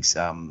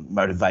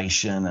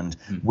 motivation, and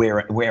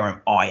where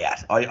am I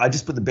at? I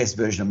just put the best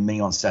version of me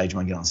on stage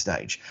when I get on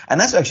stage, and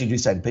that's what I actually do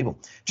say to people: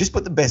 just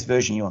put the best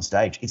version of you on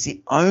stage. It's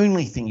the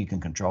only thing you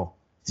can control.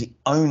 It's the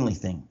only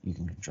thing you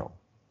can control.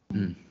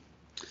 Mm.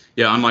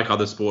 Yeah, unlike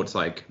other sports,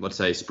 like let's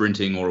say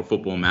sprinting or a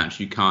football match,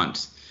 you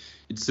can't.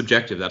 It's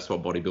subjective. That's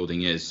what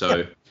bodybuilding is.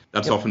 So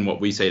that's often what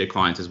we say to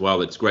clients as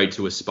well. It's great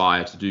to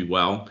aspire to do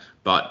well,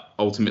 but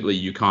ultimately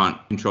you can't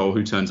control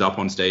who turns up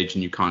on stage,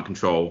 and you can't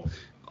control,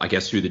 I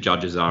guess, who the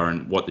judges are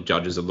and what the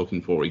judges are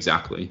looking for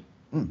exactly.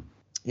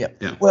 Yeah.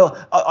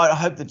 Well, I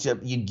hope that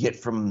you get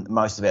from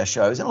most of our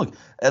shows. And look,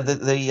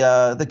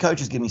 the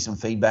coaches give me some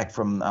feedback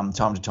from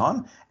time to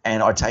time,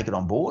 and I take it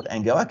on board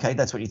and go, okay,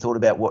 that's what you thought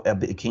about what our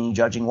bikini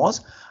judging was.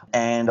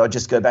 And I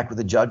just go back with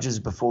the judges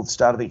before the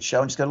start of each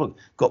show and just go, look,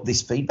 got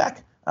this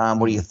feedback.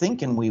 What do you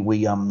think? And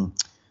we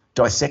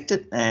dissect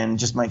it and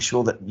just make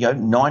sure that,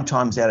 9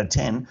 times out of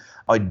 10,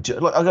 I've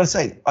got to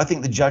say, I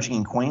think the judging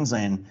in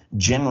Queensland,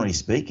 generally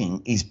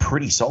speaking, is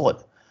pretty solid.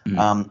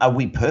 Are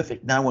we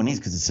perfect? No one is,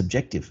 because it's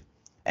subjective.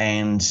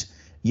 And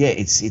yeah,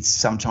 it's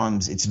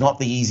sometimes it's not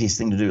the easiest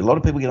thing to do. A lot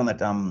of people get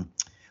on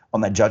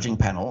that judging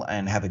panel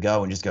and have a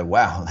go and just go,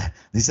 wow,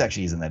 this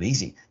actually isn't that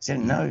easy. So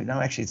no,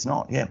 actually it's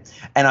not. Yeah.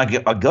 And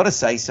I got to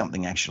say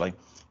something actually,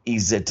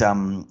 is that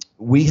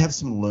we have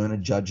some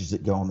learned judges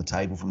that go on the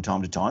table from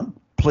time to time.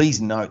 Please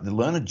note, the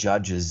learned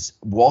judges,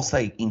 whilst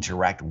they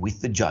interact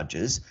with the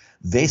judges,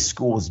 their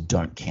scores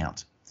don't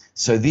count.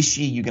 So this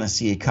year you're going to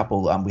see a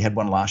couple. We had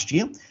one last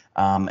year.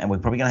 And we're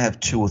probably going to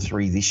have 2 or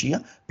 3 this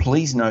year.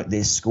 Please note,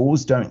 their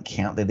scores don't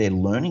count. They're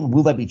learning.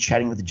 Will they be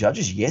chatting with the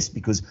judges? Yes,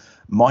 because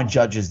my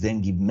judges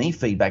then give me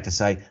feedback to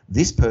say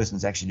this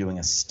person's actually doing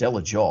a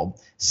stellar job,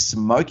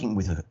 smoking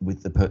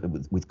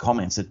with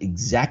comments at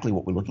exactly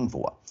what we're looking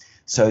for.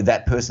 So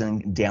that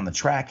person down the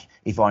track,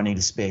 if I need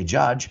a spare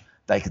judge,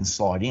 they can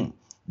slide in.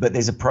 But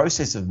there's a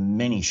process of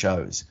many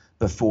shows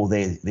before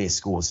their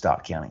scores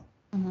start counting.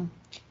 Mm-hmm.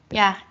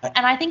 Yeah,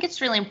 and I think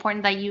it's really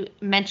important that you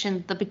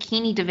mentioned the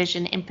bikini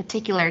division in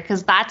particular,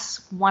 because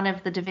that's one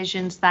of the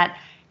divisions that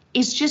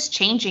is just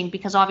changing,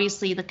 because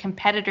obviously the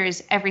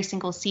competitors every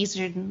single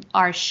season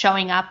are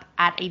showing up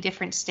at a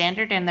different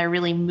standard, and they're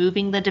really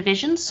moving the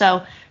division.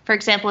 So, for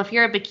example, if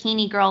you're a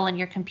bikini girl and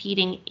you're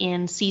competing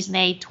in Season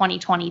A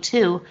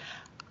 2022,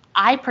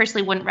 I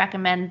personally wouldn't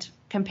recommend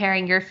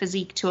comparing your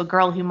physique to a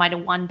girl who might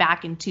have won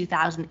back in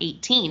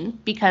 2018,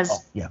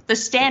 because the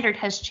standard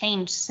has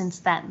changed since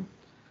then.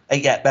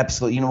 Yeah,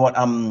 absolutely. You know what?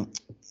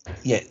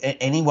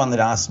 Anyone that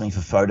asks me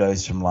for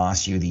photos from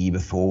last year, the year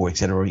before, et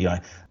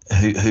cetera,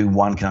 who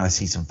won, can I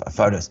see some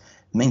photos?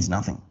 It means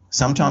nothing.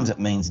 Sometimes it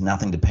means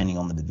nothing depending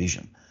on the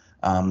division.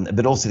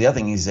 But also the other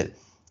thing is that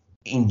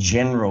in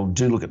general,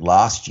 do look at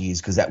last year's,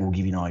 because that will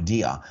give you an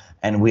idea.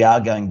 And we are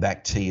going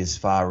back to as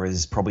far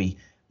as probably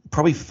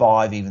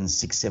 5, even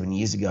 6, 7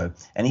 years ago,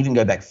 and even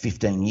go back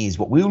 15 years.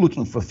 What we were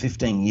looking for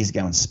 15 years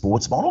ago in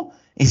sports model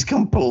is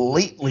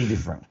completely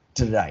different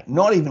today,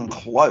 not even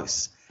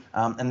close,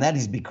 and that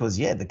is because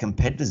the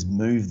competitors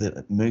move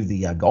the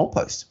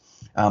goalposts.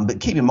 But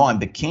keep in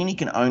mind, bikini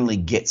can only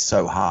get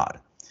so hard.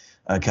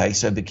 Okay,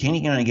 so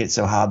bikini can only get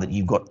so hard that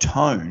you've got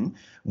tone.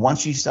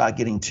 Once you start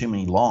getting too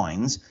many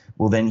lines,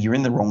 well, then you're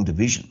in the wrong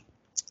division.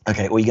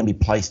 Okay, or you're going to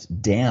be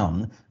placed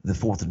down the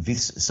 4th and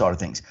 5th side of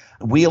things.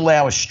 We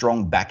allow a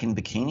strong back in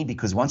bikini,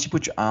 because once you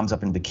put your arms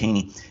up in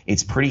bikini,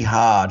 it's pretty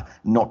hard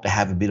not to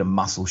have a bit of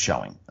muscle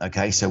showing.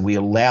 Okay, so we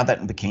allow that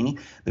in bikini.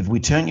 But if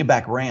we turn your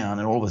back around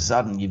and all of a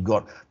sudden you've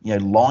got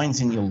lines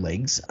in your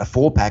legs, a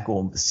 4-pack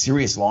or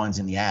serious lines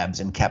in the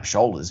abs and cap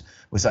shoulders,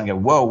 we're saying,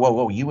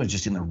 whoa, you were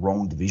just in the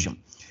wrong division.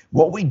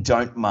 What we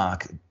don't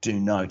do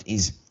note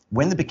is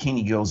when the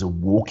bikini girls are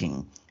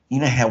walking, you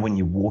know how when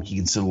you walk you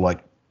can sort of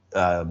like,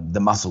 the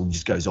muscle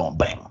just goes on,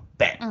 bang,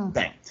 bang,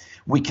 bang.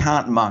 We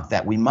can't mark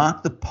that. We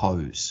mark the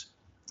pose,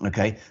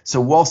 okay? So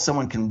while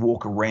someone can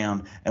walk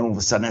around and all of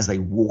a sudden as they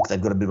walk,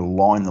 they've got a bit of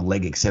line in the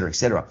leg, et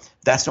cetera,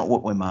 that's not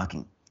what we're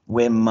marking.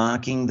 We're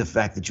marking the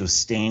fact that you're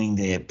standing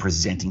there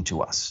presenting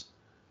to us.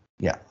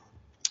 Yeah,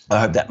 I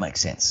hope that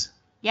makes sense.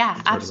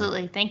 Yeah,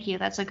 absolutely. Thank you.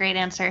 That's a great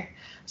answer.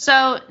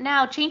 So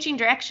now changing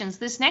directions,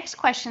 this next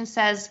question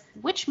says,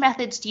 which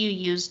methods do you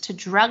use to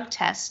drug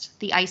test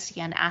the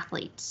ICN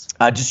athletes?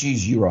 Just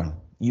use urine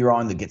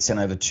that gets sent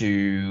over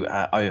to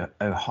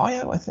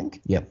Ohio, I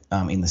think. Yep,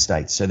 in the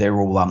States. So they're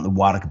all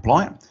water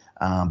compliant,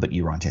 but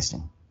urine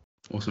testing.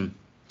 Awesome.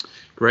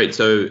 Great.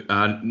 So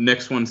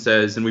next one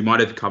says, and we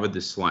might have covered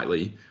this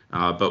slightly,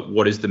 but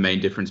what is the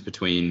main difference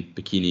between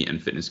bikini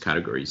and fitness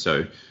category?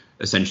 So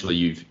essentially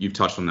you've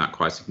touched on that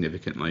quite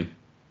significantly.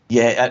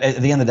 Yeah, at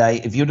the end of the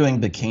day, if you're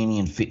doing bikini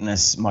and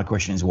fitness, my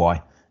question is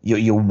why?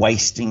 you're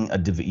wasting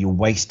you're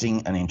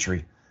wasting an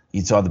entry.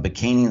 It's either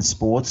bikini and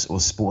sports or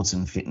sports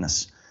and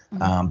fitness,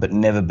 but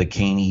never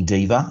bikini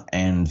diva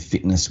and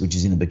fitness, which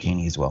is in a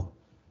bikini as well.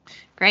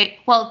 Great.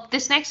 Well,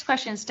 this next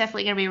question is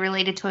definitely going to be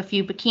related to a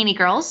few bikini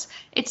girls.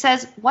 It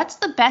says, what's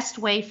the best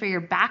way for your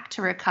back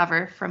to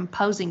recover from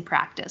posing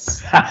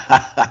practice?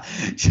 I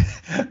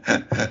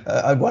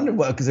wondered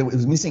what, because it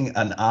was missing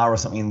an R or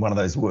something in one of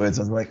those words.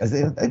 I was like, is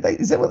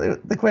that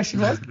what the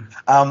question was?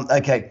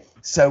 Okay.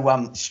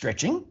 So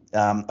stretching,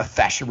 a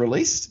fascia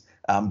release.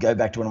 Go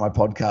back to one of my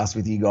podcasts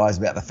with you guys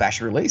about the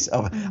fascia release.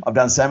 I've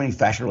done so many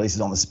fascia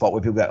releases on the spot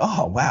where people go,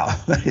 oh, wow,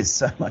 that is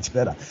so much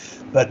better.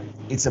 But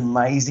it's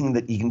amazing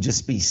that you can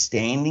just be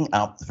standing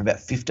up for about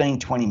 15,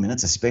 20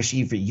 minutes, especially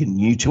if you're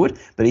new to it.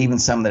 But even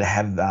some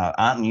that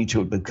aren't new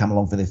to it but come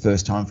along for their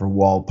first time for a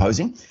while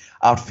posing.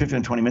 After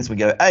 15, 20 minutes, we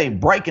go, hey,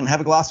 break and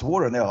have a glass of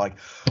water. And they're like,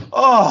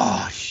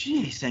 oh,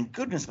 geez, thank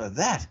goodness for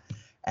that.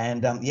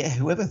 And,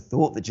 whoever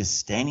thought that just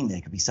standing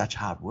there could be such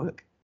hard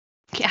work.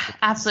 Yeah,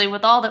 absolutely.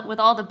 With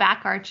all the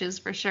back arches,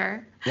 for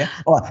sure. Yeah.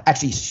 Oh,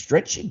 actually,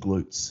 stretch your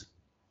glutes.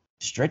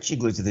 Stretch your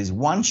glutes. If there's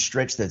one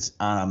stretch that's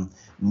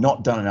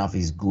not done enough,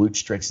 is glute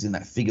stretches in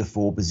that figure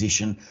 4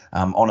 position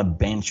on a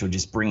bench or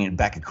just bringing it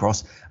back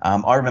across.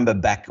 I remember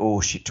back,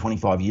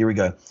 25 years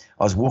ago,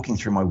 I was walking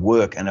through my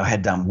work and I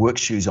had work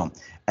shoes on,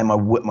 and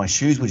my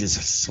shoes were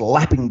just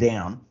slapping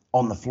down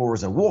on the floor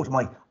as I walked. I'm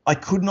like, I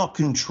could not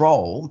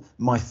control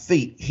my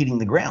feet hitting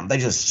the ground. They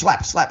just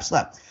slap, slap,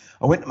 slap.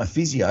 I went to my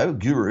physio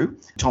guru,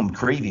 Tom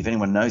Creevy, if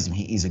anyone knows him,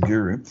 he is a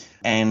guru,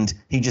 and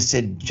he just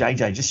said,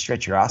 JJ, just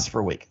stretch your ass for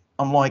a week.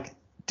 I'm like,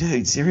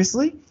 dude,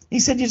 seriously? He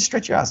said you just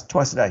stretch your ass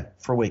twice a day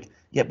for a week.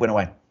 Yep, went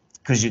away.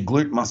 Because your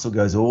glute muscle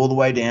goes all the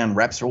way down,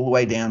 wraps all the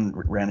way down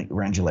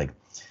around your leg.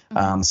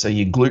 So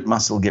your glute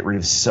muscle will get rid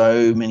of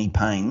so many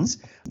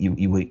pains,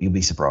 you'll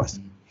be surprised.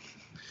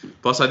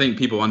 Plus, I think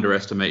people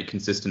underestimate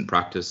consistent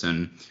practice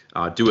and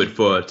do it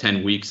for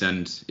 10 weeks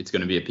and it's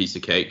going to be a piece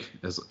of cake.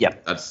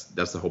 Yep. That's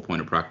the whole point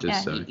of practice.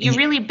 Yeah, so. You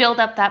really build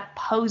up that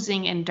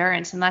posing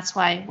endurance, and that's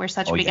why we're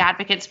such big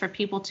advocates for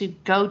people to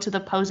go to the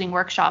posing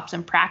workshops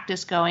and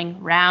practice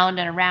going round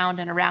and around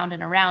and around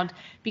and around.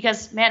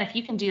 Because, man, if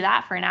you can do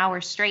that for an hour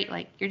straight,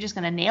 you're just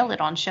going to nail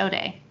it on show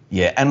day.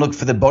 Yeah, and look,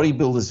 for the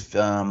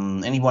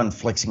bodybuilders, anyone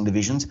flexing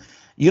divisions,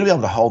 you're going to be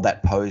able to hold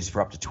that pose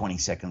for up to 20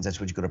 seconds. That's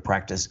what you've got to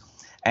practice.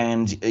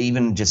 And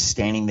even just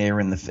standing there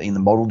in the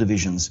model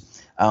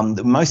divisions,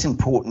 the most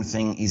important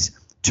thing is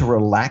to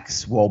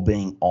relax while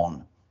being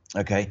on.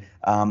 Okay.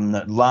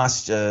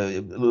 Last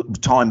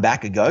time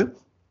back ago,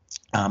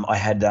 I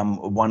had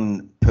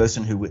one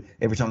person who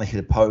every time they hit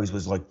a pose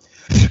was like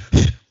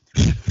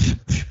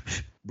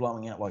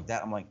blowing out like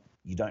that. I'm like,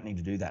 you don't need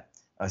to do that.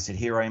 I said,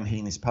 here I am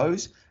hitting this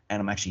pose,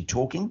 and I'm actually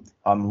talking.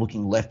 I'm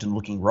looking left and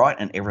looking right,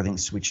 and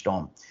everything's switched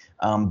on.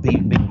 Be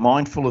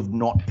mindful of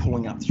not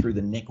pulling up through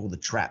the neck or the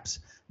traps.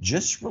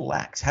 Just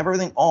relax, have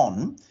everything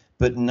on,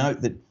 but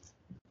note that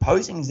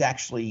posing is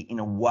actually, in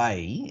a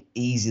way,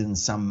 easier than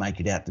some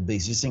make it out to be.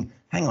 So just think,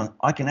 hang on,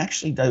 I can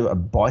actually do a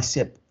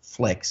bicep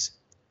flex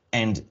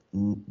and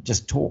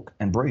just talk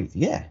and breathe.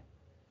 Yeah.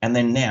 And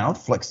then now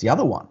flex the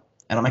other one.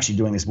 And I'm actually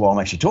doing this while I'm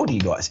actually talking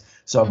to you guys.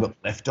 So I've got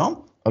left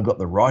on, I've got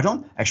the right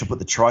on, actually put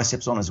the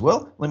triceps on as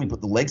well. Let me put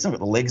the legs on, I've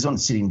got the legs on,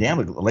 sitting down,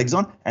 I've got the legs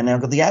on, and now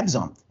I've got the abs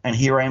on. And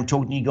here I am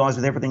talking to you guys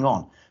with everything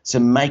on. So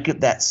make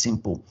it that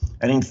simple.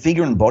 And in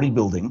figure and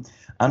bodybuilding,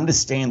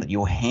 understand that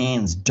your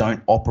hands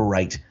don't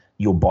operate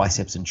your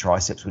biceps and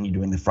triceps when you're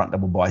doing the front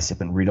double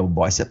bicep and rear double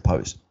bicep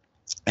pose.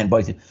 And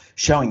both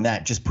showing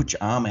that, just put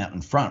your arm out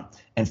in front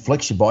and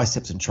flex your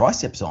biceps and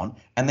triceps on,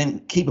 and then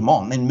keep them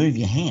on, then move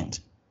your hand.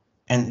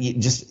 And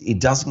it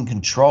doesn't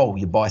control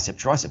your bicep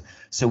tricep.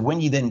 So when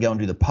you then go and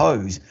do the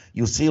pose,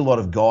 you'll see a lot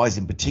of guys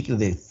in particular,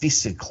 their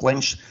fists are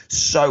clenched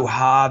so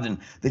hard and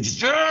they're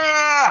just,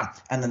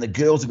 and then the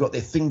girls have got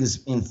their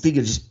fingers in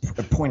figure just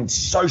pointed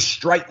so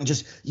straight, and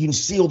just you can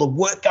see all the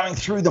work going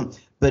through them.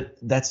 But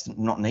that's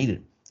not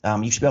needed.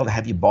 You should be able to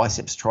have your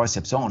biceps,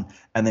 triceps on,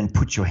 and then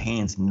put your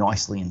hands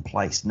nicely in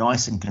place,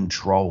 nice and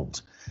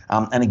controlled.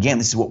 And again,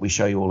 this is what we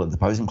show you all at the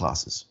posing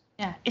classes.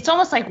 Yeah, it's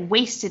almost like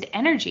wasted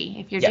energy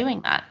if you're doing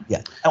that.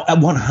 Yeah,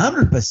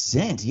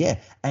 100%. Yeah,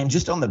 and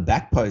just on the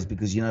back pose,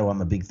 because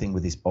I'm a big thing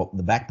with this,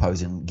 the back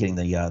pose and getting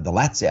the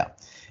lats out,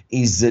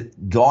 is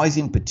that guys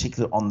in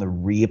particular on the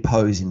rear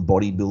pose in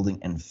bodybuilding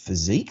and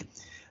physique,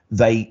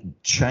 they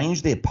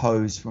change their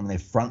pose from their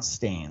front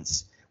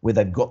stance where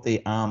they've got their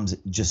arms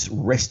just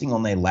resting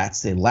on their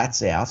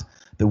lats out,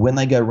 but when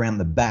they go around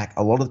the back,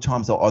 a lot of the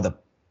times they'll either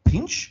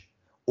pinch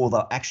or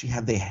they'll actually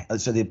have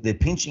they're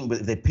pinching, but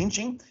if they're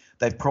pinching,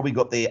 they've probably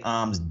got their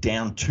arms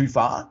down too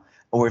far,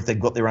 or if they've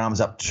got their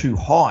arms up too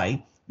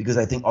high because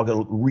they think I've got to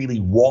look really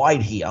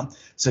wide here,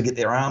 so get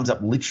their arms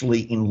up literally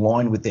in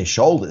line with their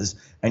shoulders,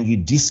 and you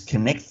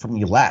disconnect from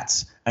your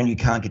lats and you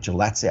can't get your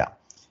lats out.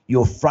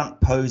 Your front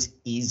pose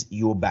is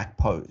your back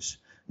pose.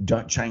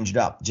 Don't change it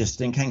up. Just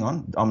think, hang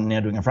on, I'm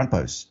now doing a front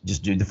pose.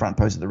 Just do the front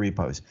pose at the rear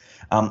pose.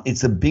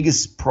 It's the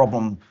biggest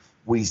problem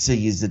we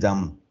see is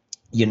that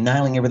you're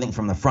nailing everything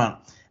from the front,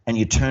 and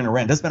you turn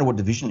around, doesn't matter what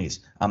division it is.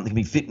 It can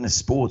be fitness,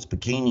 sports,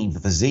 bikini,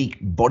 physique,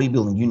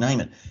 bodybuilding, you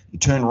name it. You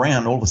turn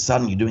around, all of a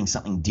sudden you're doing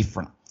something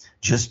different.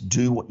 Just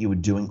do what you were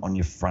doing on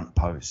your front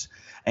pose.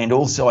 And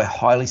also I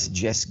highly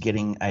suggest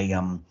getting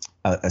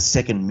a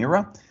second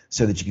mirror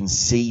so that you can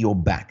see your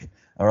back.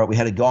 All right, we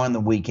had a guy on the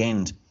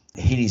weekend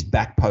hit his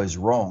back pose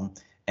wrong.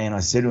 And I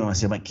said to him, I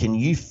said, mate, can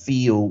you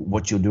feel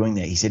what you're doing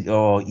there? He said,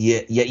 oh,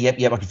 yeah, I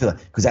can feel it,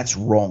 because that's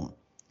wrong.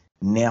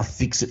 Now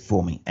fix it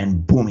for me.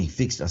 And boom, he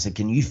fixed it. I said,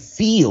 can you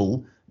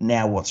feel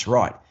now what's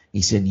right?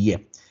 He said, yeah.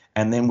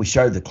 And then we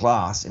showed the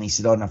class, and he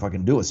said, I don't know if I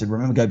can do it. I said,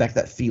 remember, go back to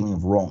that feeling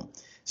of wrong.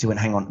 So he went,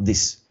 hang on,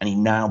 this, and he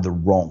nailed the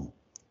wrong,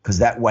 because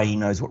that way he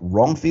knows what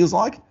wrong feels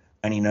like,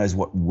 and he knows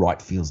what right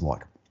feels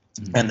like.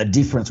 Mm-hmm. And the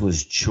difference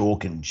was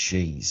chalk and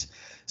cheese.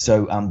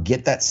 So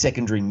get that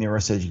secondary mirror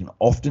so that you can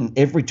often,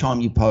 every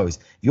time you pose,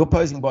 if you're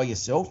posing by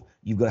yourself,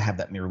 you've got to have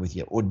that mirror with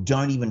you. Or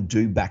don't even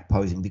do back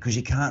posing, because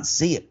you can't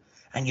see it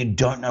and you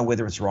don't know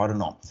whether it's right or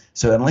not.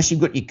 So unless you've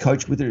got your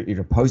coach with you in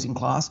a posing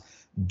class,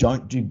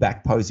 don't do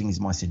back posing is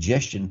my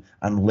suggestion,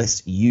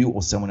 unless you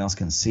or someone else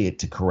can see it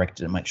to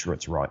correct it and make sure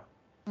it's right.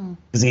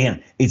 Because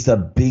again, it's the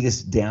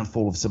biggest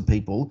downfall of some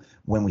people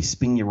when we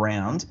spin you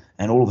around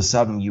and all of a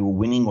sudden you're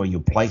winning or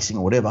you're placing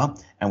or whatever,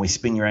 and we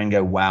spin you around and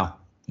go, wow,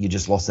 you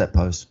just lost that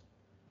pose.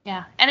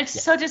 Yeah. And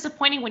it's so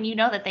disappointing when you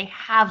know that they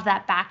have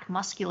that back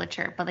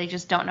musculature, but they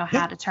just don't know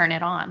how to turn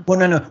it on. Well,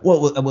 no.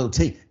 Well,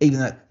 T, even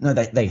though, no,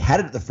 they had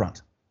it at the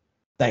front.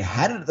 They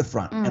had it at the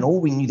front. And all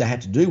we knew they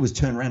had to do was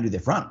turn around and do their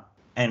front.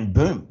 And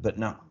boom, but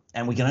no.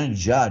 And we can only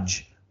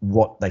judge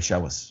what they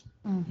show us.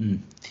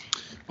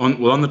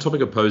 On the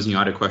topic of posing, I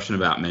had a question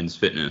about men's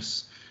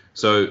fitness.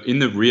 So in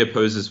the rear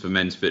poses for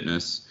men's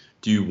fitness,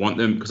 do you want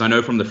them, because I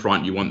know from the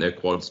front you want their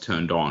quads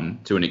turned on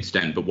to an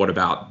extent, but what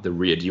about the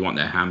rear? Do you want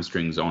their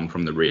hamstrings on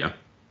from the rear?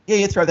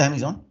 Yeah, throw the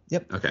hammies on.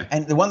 Yep. Okay.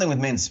 And the one thing with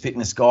men's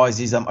fitness, guys,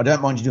 is I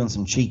don't mind you doing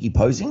some cheeky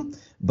posing,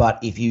 but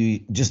if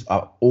you just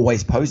are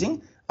always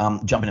posing,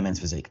 jump into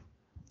men's physique.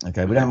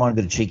 Okay, we don't mind a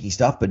bit of cheeky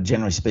stuff, but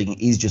generally speaking,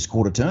 is just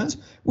quarter turns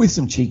with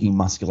some cheeky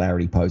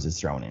muscularity poses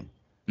thrown in.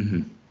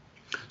 Mm-hmm.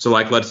 So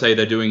like, let's say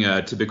they're doing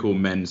a typical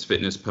men's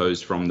fitness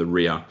pose from the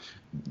rear.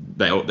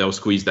 They'll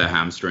squeeze their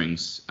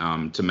hamstrings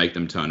to make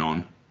them turn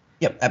on.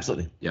 Yep,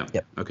 absolutely.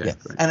 Yep. Okay. Yeah.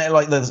 Great. And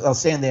like I'll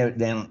stand there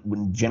down,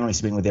 when generally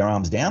speaking, with their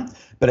arms down,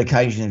 but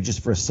occasionally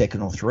just for a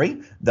second or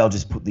three, they'll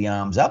just put the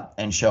arms up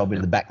and show a bit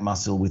of the back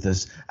muscle with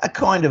a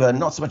kind of a,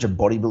 not so much a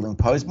bodybuilding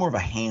pose, more of a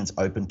hands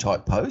open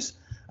type pose,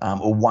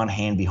 or one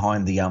hand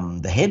behind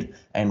the head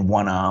and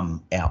one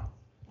arm out.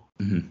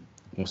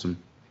 Mm-hmm. Awesome.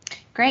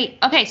 Great.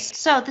 Okay,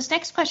 so this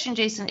next question,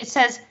 Jason, it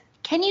says,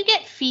 can you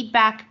get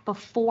feedback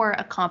before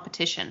a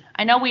competition?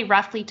 I know we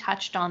roughly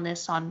touched on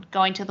this, on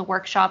going to the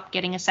workshop,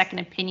 getting a second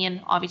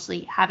opinion,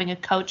 obviously having a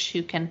coach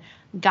who can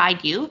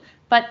guide you,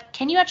 but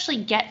can you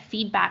actually get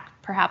feedback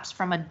perhaps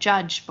from a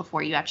judge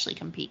before you actually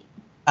compete?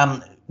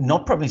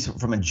 Not probably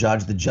from a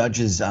judge. The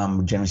judges,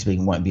 generally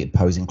speaking, won't be at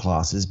posing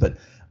classes, but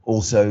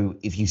also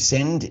if you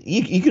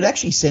you could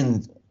actually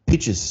send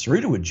pictures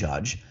through to a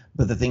judge.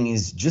 But the thing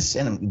is, just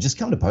send them, just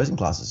come to posing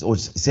classes, or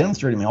send them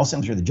through to me. I'll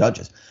send them through the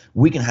judges.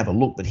 We can have a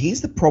look. But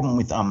here's the problem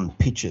with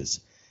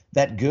pictures.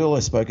 That girl I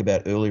spoke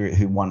about earlier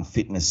who won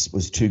fitness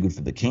was too good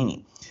for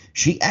bikini.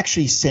 She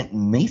actually sent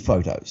me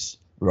photos,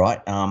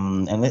 right?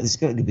 And this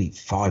got to be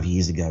 5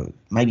 years ago,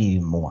 maybe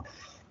even more.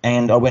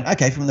 And I went,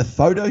 okay, from the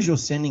photos you're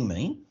sending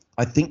me,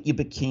 I think you're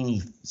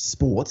bikini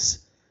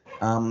sports.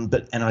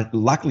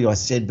 Luckily I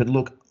said, but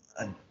look,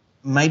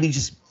 maybe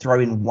just throw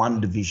in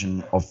one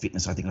division of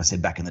fitness, I think I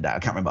said back in the day. I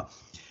can't remember.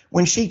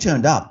 When she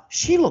turned up,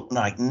 she looked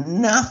like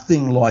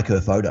nothing like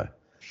her photo.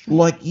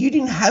 Like, you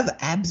didn't have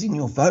abs in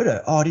your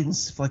photo. Oh, I didn't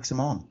flex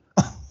them on.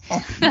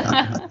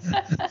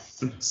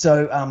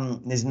 So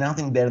there's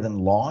nothing better than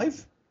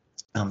live,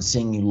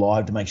 seeing you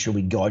live to make sure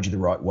we guide you the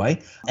right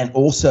way. And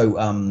also,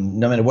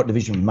 no matter what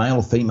division, male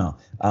or female,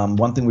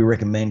 one thing we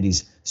recommend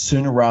is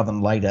sooner rather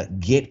than later,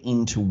 get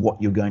into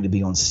what you're going to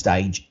be on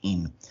stage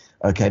in.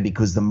 Okay,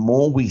 because the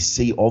more we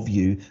see of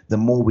you, the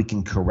more we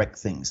can correct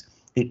things.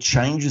 It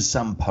changes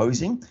some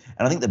posing,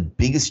 and I think the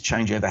biggest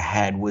change I ever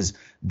had was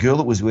a girl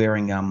that was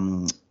wearing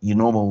your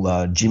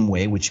normal gym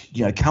wear, which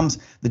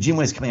the gym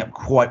wear is coming up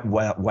quite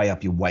way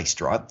up your waist,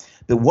 right?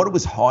 But what it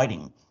was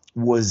hiding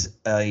was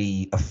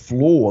a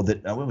flaw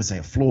that I wouldn't say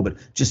a flaw, but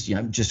just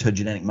her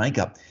genetic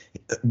makeup.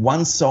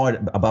 One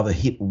side above her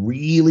hip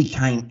really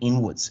came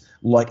inwards,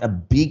 like a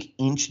big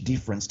inch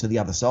difference to the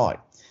other side.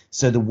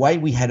 So the way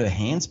we had her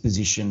hands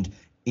positioned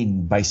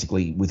in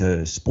basically with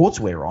her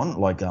sportswear on,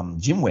 like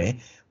gym wear,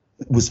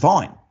 was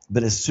fine.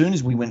 But as soon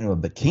as we went into a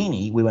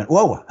bikini, we went,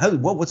 whoa,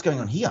 what's going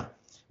on here?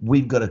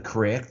 We've got to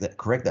correct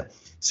that.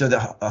 So the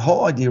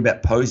whole idea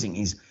about posing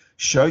is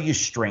show your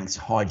strengths,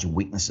 hide your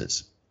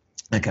weaknesses.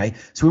 Okay,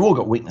 so we've all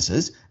got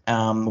weaknesses,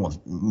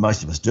 well,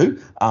 most of us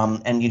do,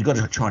 and you've got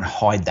to try and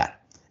hide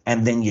that.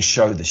 and then you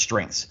show the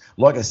strengths.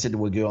 Like I said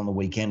to a girl on the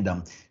weekend,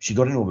 she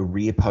got into a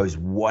rear pose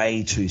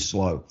way too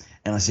slow.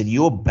 And I said,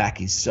 your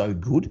back is so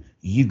good,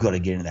 you've got to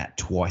get into that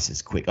twice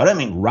as quick. I don't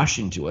mean rush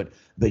into it,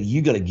 but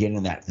you got to get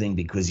in that thing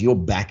because your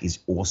back is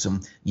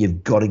awesome.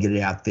 You've got to get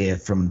it out there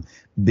from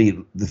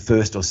be the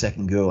first or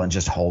second girl and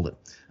just hold it.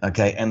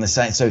 Okay, and the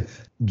same. So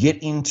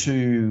get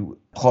into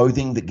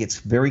clothing that gets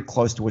very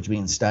close to what you're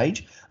being on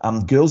stage.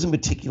 Girls in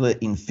particular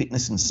in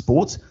fitness and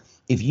sports,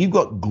 if you've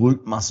got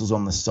glute muscles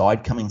on the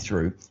side coming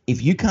through,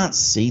 if you can't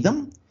see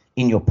them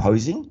in your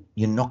posing,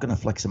 you're not going to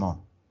flex them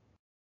on.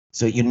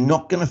 So you're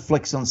not going to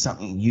flex on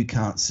something you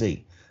can't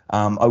see.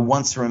 I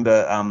once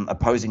remember a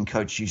posing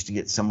coach used to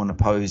get someone to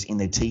pose in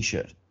their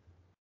T-shirt.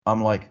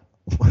 I'm like,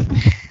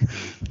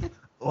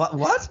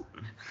 what?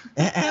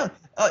 How?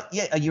 Oh,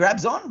 yeah, are your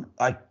abs on?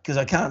 Because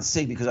I can't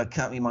see because I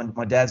can't.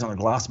 My dad's on a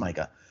glass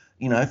maker.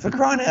 You know, for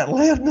crying out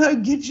loud, no,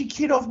 get your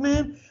kid off,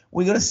 man.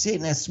 We got to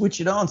sit now,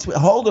 switch it on,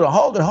 hold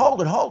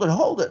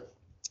it.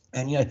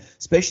 And, you know,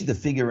 especially the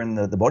figure and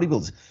the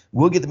bodybuilders,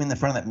 we'll get them in the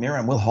front of that mirror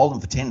and we'll hold them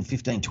for 10,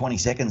 15, 20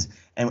 seconds.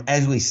 And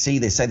as we see,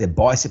 they say their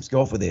biceps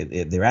go off or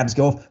their abs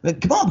go off,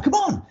 but come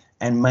on.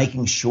 And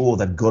making sure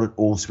they've got it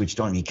all switched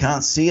on. If you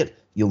can't see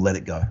it, you'll let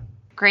it go.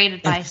 Great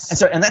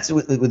advice. And that's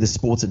with the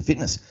sports and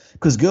fitness.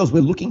 Because, girls,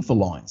 we're looking for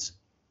lines.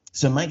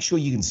 So make sure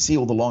you can see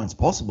all the lines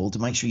possible to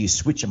make sure you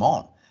switch them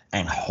on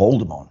and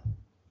hold them on.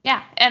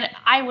 Yeah, and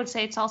I would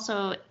say it's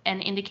also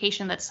an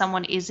indication that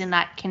someone is in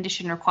that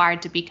condition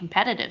required to be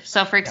competitive.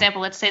 So, for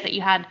example, let's say that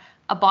you had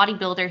a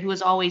bodybuilder who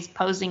was always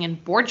posing in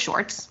board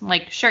shorts.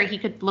 Like, sure, he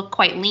could look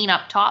quite lean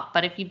up top,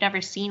 but if you've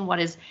never seen what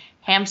his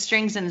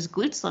hamstrings and his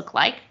glutes look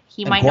like,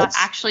 he might not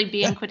actually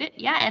be in condition.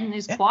 Yeah, and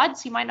his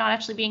quads, he might not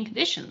actually be in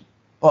condition.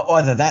 Or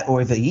either that,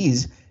 or if he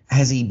is,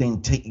 has he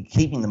been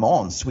keeping them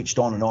on, switched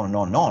on and on and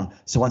on and on?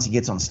 So once he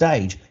gets on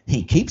stage,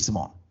 he keeps them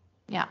on.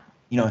 Yeah.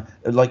 You know,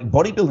 like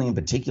bodybuilding in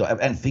particular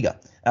and figure.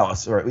 Oh,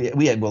 sorry.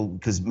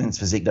 Because men's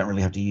physique don't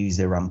really have to use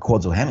their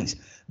quads or hammies.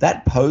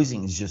 That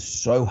posing is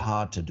just so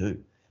hard to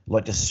do.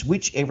 Like to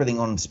switch everything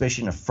on,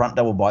 especially in a front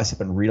double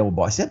bicep and rear double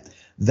bicep,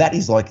 that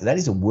is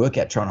a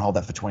workout trying to hold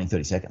that for 20,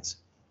 30 seconds.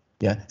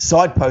 Yeah.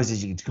 Side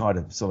poses, you can kind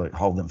of sort of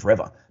hold them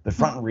forever. But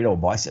front and rear double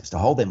biceps, to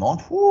hold them on,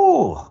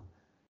 whoo,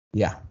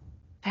 yeah.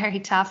 Very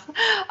tough.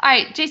 All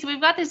right, Jason, we've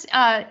got this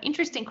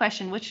interesting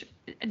question, which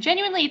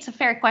genuinely it's a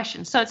fair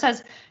question. So it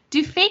says,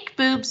 do fake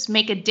boobs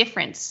make a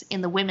difference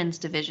in the women's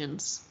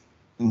divisions?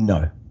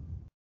 No.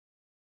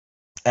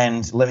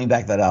 And let me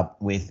back that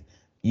up with,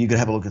 you could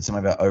have a look at some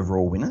of our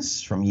overall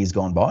winners from years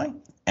gone by,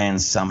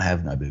 and some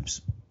have no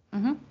boobs.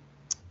 Mm-hmm.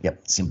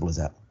 Yep, simple as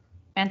that.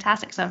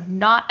 Fantastic. So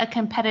not a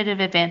competitive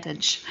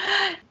advantage.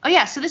 Oh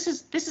yeah, so this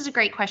is a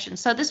great question.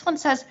 So this one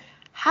says,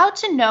 how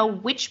to know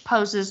which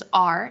poses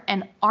are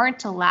and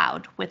aren't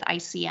allowed with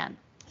ICN?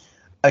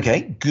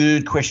 Okay,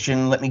 good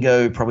question. Let me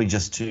go probably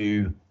just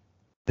to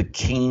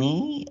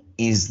bikini.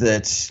 Is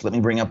that, let me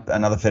bring up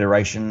another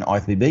federation,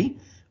 IFBB.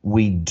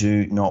 We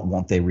do not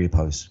want their rear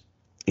pose.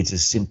 It's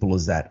as simple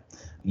as that.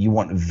 You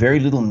want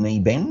very little knee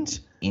bend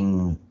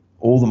in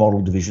all the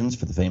model divisions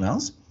for the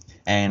females,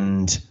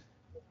 and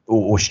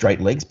or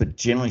straight legs, but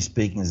generally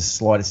speaking, is the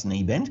slightest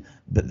knee bend,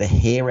 but the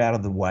hair out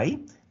of the way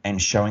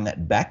and showing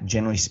that back,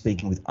 generally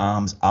speaking, with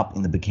arms up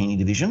in the bikini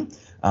division.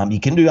 You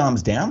can do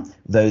arms down,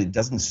 though it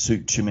doesn't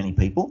suit too many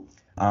people,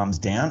 arms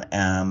down.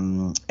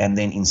 And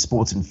then in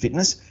sports and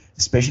fitness,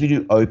 especially if you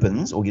do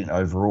opens or get in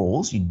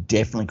overalls, you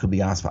definitely could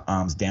be asked for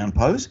arms down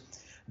pose.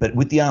 But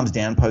with the arms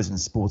down pose in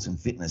sports and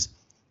fitness,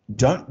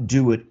 don't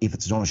do it if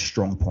it's not a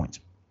strong point.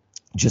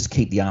 Just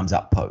keep the arms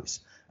up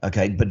pose.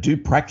 Okay, but do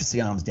practice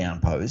the arms down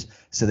pose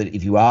so that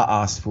if you are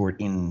asked for it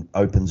in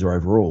opens or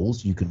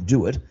overalls, you can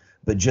do it.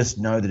 But just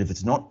know that if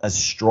it's not as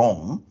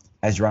strong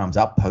as your arms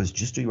up pose,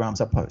 just do your arms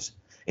up pose.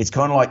 It's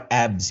kind of like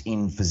abs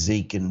in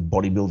physique and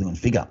bodybuilding and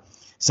figure.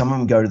 Some of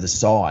them go to the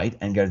side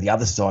and go to the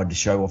other side to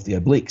show off the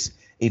obliques.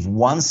 If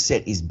one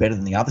set is better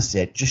than the other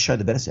set, just show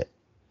the better set.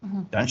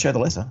 Mm-hmm. Don't show the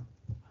lesser.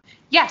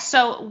 Yeah,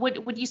 so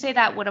would you say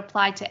that would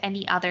apply to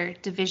any other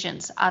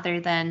divisions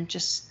other than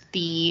just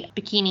the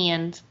bikini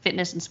and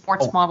fitness and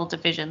sports model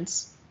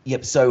divisions?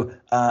 Yep, so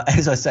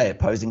as I say at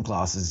posing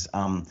classes,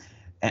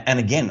 and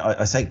again,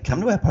 I say come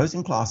to our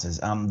posing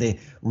classes. They're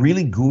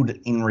really good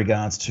in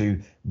regards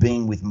to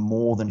being with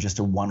more than just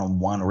a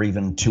one-on-one or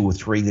even two or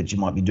three that you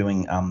might be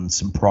doing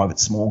some private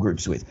small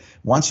groups with.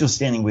 Once you're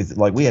standing with,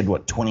 like we had,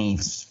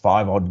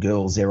 25 odd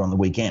girls there on the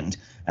weekend,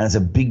 and it's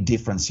a big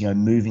difference, you know,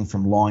 moving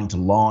from line to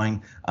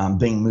line,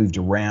 being moved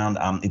around.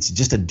 It's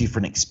just a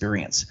different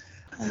experience.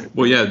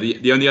 Well, yeah,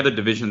 the only other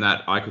division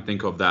that I could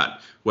think of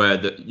that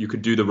where you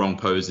could do the wrong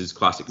pose is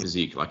classic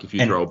physique, like if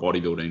you throw a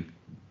bodybuilding.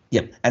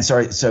 Yep, and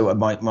sorry. So I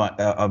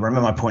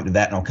remember my point to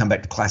that, and I'll come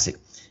back to classic.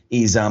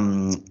 Is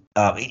in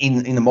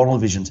the model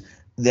divisions,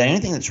 the only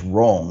thing that's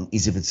wrong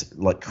is if it's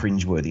like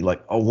cringeworthy,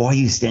 like, oh, why are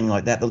you standing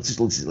like that? That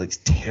looks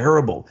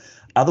terrible.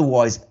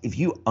 Otherwise, if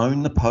you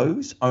own the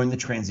pose, own the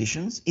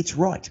transitions, it's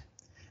right.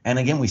 And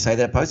again, we say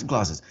that at posing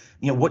classes.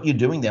 You know what you're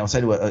doing there. I'll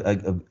say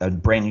to a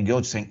brand new girl,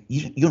 just saying,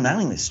 you're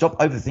nailing this. Stop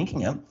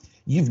overthinking it.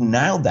 You've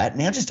nailed that.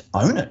 Now just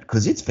own it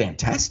because it's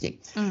fantastic.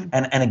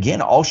 And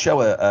again, I'll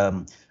show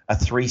a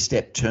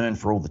 3-step turn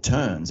for all the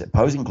turns at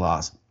posing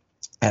class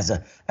as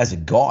a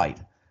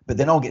guide. But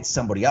then I'll get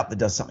somebody up that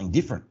does something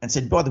different and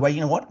said, by the way, you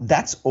know what?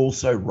 That's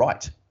also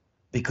right,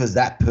 because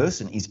that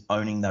person is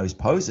owning those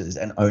poses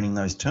and owning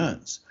those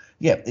turns.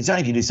 Yeah, it's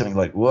only if you do something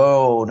like,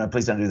 whoa, no,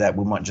 please don't do that.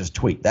 We might just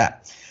tweak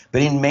that.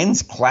 But in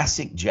men's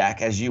classic,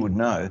 Jack, as you would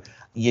know,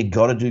 you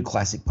got to do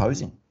classic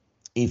posing.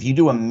 If you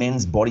do a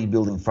men's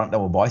bodybuilding front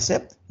double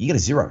bicep, you get a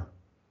 0.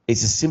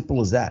 It's as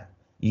simple as that.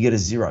 You get a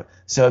 0.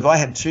 So if I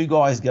had 2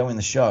 guys go in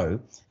the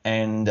show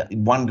and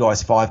one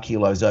guy's 5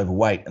 kilos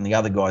overweight and the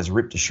other guy's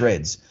ripped to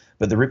shreds,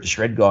 but the ripped to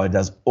shred guy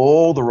does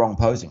all the wrong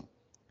posing,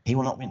 he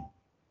will not win.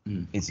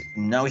 It's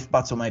no if,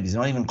 buts, or maybes. It's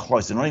not even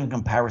close. It's not even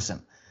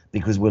comparison,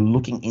 because we're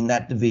looking in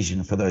that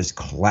division for those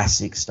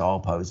classic style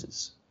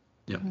poses.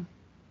 Yeah.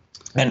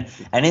 And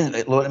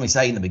let me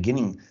say in the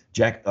beginning,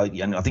 Jack,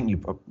 and I think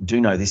you do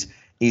know this,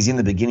 is in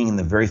the beginning, in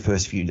the very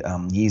first few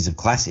years of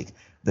classic,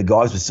 the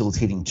guys were still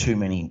hitting too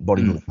many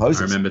bodybuilding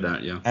poses. I remember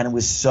that, yeah. And it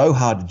was so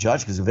hard to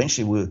judge, because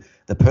eventually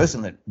the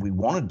person that we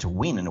wanted to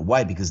win in a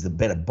way, because the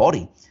better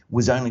body,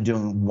 was only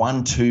doing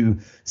 1, 2,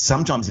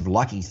 sometimes if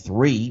lucky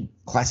 3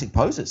 classic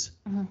poses.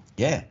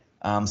 Yeah.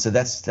 So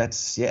that's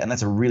and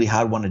that's a really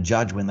hard one to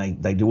judge when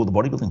they do all the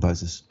bodybuilding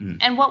poses.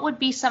 And what would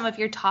be some of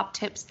your top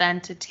tips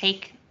then to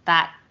take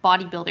that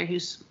bodybuilder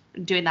who's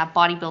doing that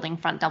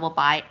bodybuilding front double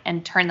bi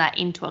and turn that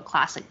into a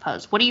classic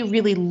pose? What are you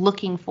really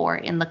looking for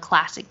in the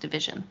classic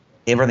division?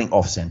 Everything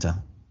off center,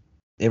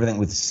 everything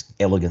with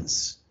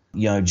elegance.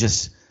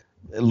 Just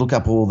look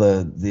up all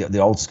the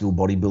old school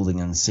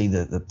bodybuilding and see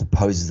the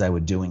poses they were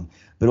doing.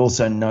 But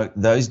also note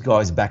those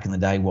guys back in the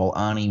day, while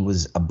Arnie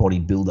was a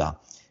bodybuilder,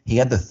 he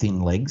had the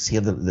thin legs. He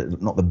had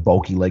not the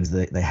bulky legs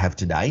that they have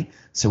today.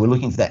 So we're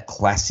looking for that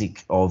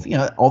classic of the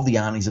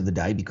Arnies of the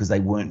day, because they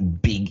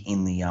weren't big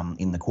in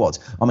the quads.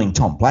 I mean,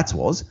 Tom Platz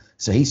was,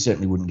 so he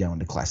certainly wouldn't go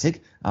into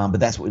classic. But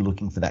that's what we're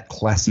looking for, that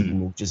classic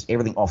look, just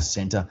everything off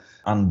center,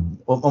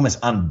 almost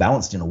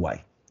unbalanced in a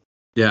way.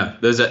 Yeah,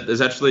 there's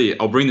actually,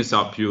 I'll bring this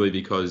up purely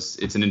because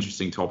it's an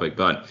interesting topic,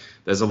 but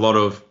there's a lot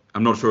of,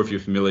 I'm not sure if you're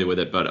familiar with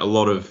it, but a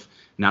lot of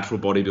natural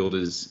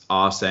bodybuilders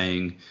are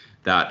saying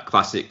that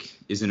classic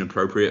isn't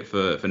appropriate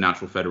for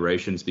natural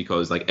federations,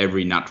 because like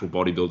every natural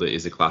bodybuilder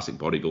is a classic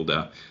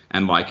bodybuilder,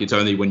 and like it's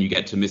only when you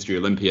get to Mr.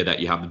 Olympia that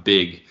you have the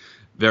big,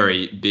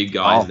 very big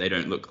guys. They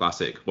don't look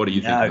classic. What do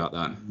you think about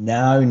that?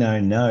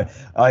 No.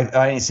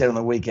 I only said on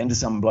the weekend to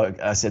some bloke,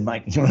 I said,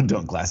 mate, you're not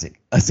doing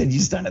classic. I said, you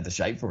just don't have the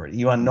shape for it.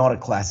 You are not a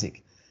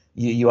classic.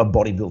 You are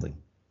bodybuilding.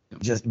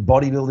 Yep. Just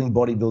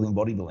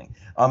bodybuilding.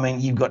 I mean,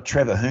 you've got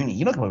Trevor Hooney.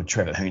 You're not going to put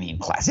Trevor Hooney in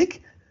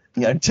classic.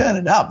 Turn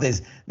it up.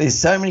 There's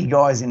so many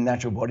guys in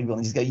natural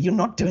bodybuilding. Just go, you're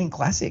not doing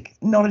classic.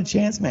 Not a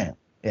chance, man.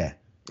 Yeah.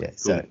 Cool.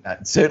 So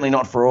certainly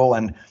not for all.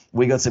 And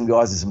we got some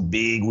guys with some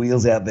big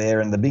wheels out there.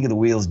 And the bigger the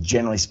wheels,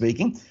 generally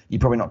speaking, you're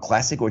probably not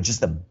classic, or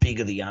just the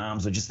bigger the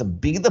arms, or just the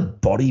bigger the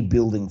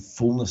bodybuilding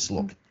fullness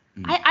look.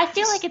 I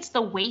feel like it's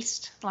the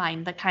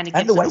waistline that kind of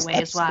gives it away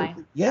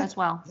as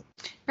well.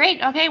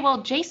 Great. Okay.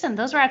 Well, Jason,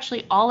 those are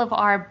actually all of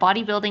our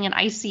bodybuilding and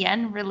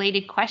ICN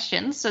related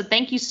questions. So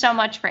thank you so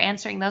much for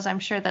answering those. I'm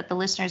sure that the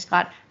listeners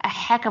got a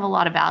heck of a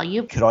lot of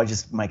value. Could I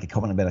just make a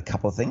comment about a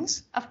couple of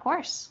things? Of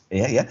course.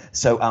 Yeah.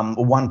 So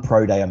one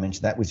pro day, I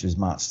mentioned that, which was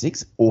March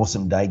 6th.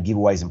 Awesome day,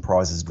 giveaways and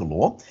prizes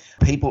galore.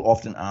 People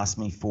often ask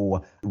me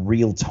for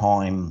real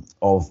time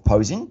of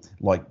posing,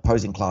 like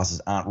posing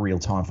classes aren't real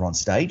time for on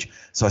stage.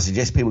 So I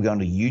suggest people go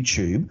into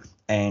YouTube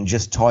and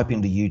just type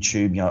into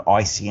YouTube,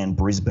 ICN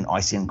Brisbane,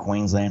 ICN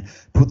Queensland,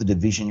 put the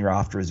division you're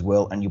after as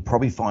well, and you'll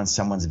probably find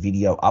someone's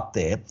video up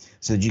there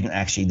so that you can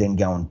actually then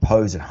go and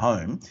pose at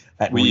home.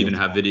 We even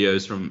have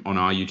videos on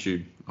our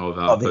YouTube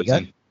of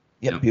posing.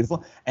 Yep,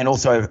 beautiful. And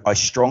also, I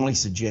strongly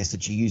suggest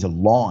that you use a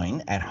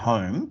line at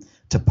home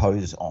to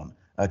pose on.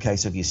 Okay,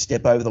 so if you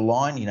step over the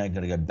line, you've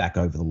got to go back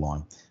over the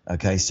line.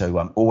 Okay, so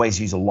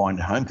always use a line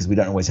at home, because we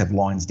don't always have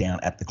lines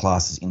down at the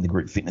classes in the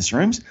group fitness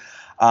rooms.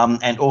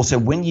 And also,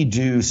 when you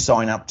do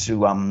sign up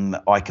to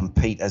I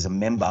Compete as a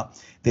member,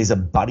 there's a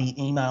buddy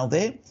email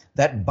there.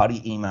 That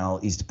buddy email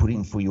is to put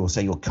in for your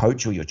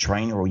coach or your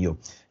trainer or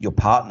your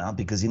partner,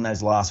 because in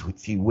those last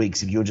few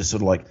weeks, if you're just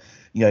sort of like,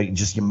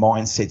 just your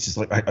mindset's just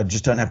like, I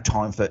just don't have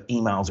time for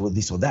emails or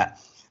this or that,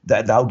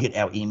 they'll get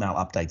our email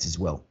updates as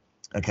well.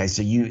 Okay,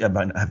 so you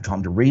don't have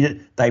time to read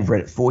it. They've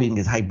read it for you and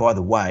goes, hey, by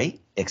the way,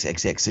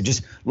 XXX. So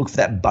just look for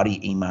that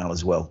buddy email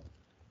as well.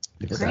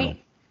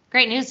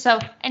 Great news.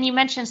 And you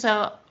mentioned,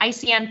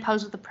 ICN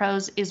Pose with the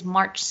Pros is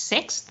March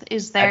 6th.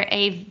 Is there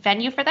a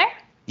venue for there?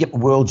 Yep,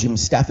 World Gym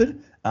Stafford.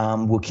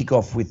 We'll kick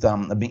off with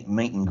a big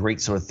meet and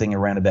greet sort of thing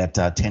around about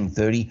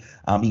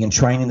 10:30. You can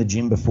train in the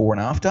gym before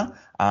and after.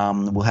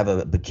 We'll have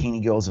a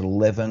bikini girls at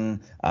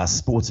 11,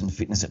 sports and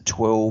fitness at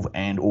 12,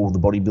 and all the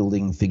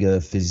bodybuilding figure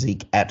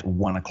physique at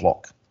 1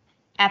 o'clock.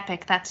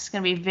 Epic. That's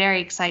going to be very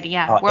exciting.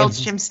 Yeah.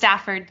 World's Gym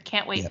Stafford.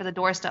 Can't wait for the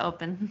doors to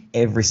open.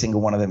 Every single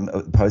one of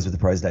them Pose with the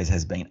Pros days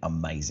has been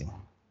amazing.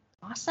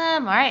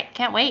 Awesome. All right.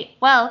 Can't wait.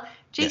 Well,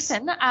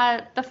 Jason,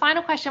 the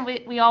final question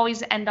we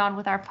always end on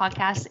with our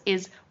podcast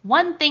is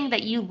one thing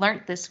that you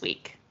learned this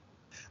week.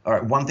 All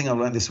right, one thing I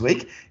learned this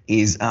week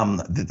is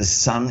that the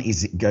sun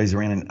goes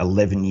around in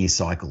 11-year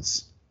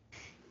cycles.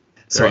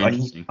 So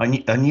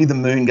I knew the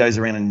moon goes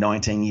around in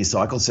 19-year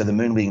cycles, so the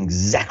moon will be in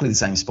exactly the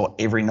same spot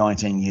every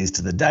 19 years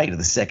to the day, to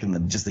the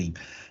second, just the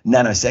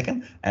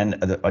nanosecond. And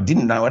I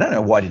don't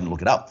know why I didn't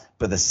look it up,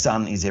 but the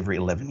sun is every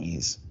 11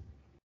 years.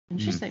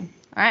 Interesting.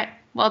 All right.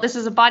 Well, this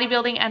is a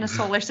bodybuilding and a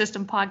solar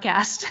system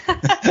podcast.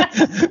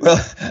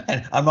 Well,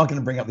 and I'm not going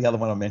to bring up the other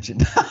one I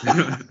mentioned.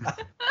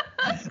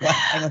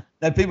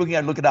 No, people can go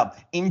look it up.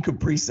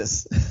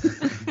 Encopresis.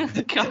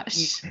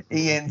 Gosh.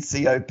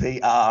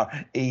 ENCOPRESIS.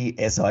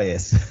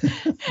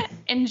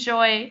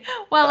 Enjoy.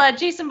 Well,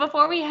 Jason,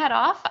 before we head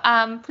off,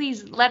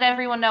 please let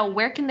everyone know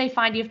where can they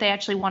find you if they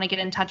actually want to get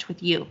in touch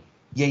with you.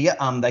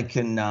 Yeah. They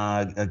can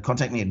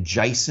contact me at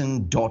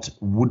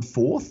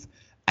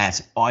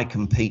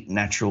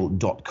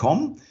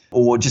jason.woodforth@icompetenatural.com,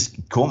 or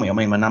just call me. I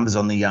mean, my number's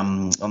on the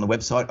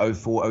website,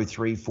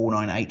 0403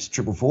 498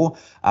 444,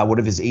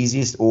 whatever's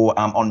easiest, or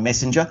on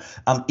Messenger.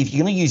 If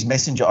you're going to use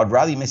Messenger, I'd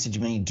rather you message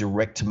me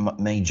direct to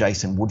me,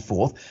 Jason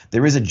Woodforth.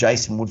 There is a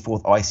Jason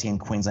Woodforth ICN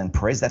Queensland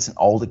Pres. That's an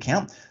old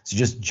account, so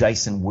just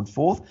Jason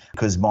Woodforth,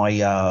 because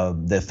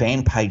the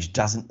fan page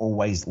doesn't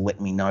always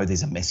let me know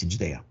there's a message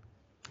there.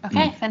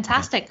 Okay,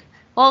 fantastic.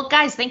 Well,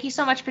 guys, thank you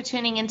so much for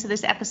tuning into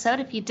this episode.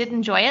 If you did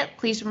enjoy it,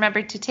 please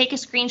remember to take a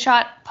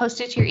screenshot,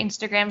 post it to your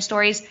Instagram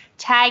stories,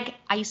 tag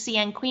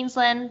ICN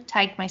Queensland,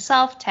 tag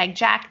myself, tag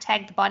Jack,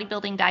 tag the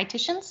bodybuilding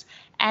dietitians,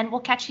 and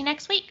we'll catch you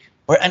next week.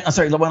 And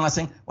sorry, one last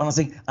thing.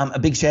 A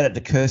big shout out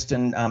to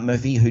Kirsten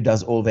Murphy, who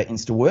does all of our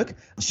Insta work.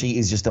 She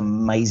is just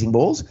amazing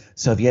balls.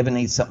 So if you ever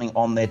need something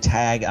on their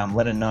tag,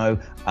 let her know.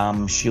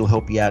 She'll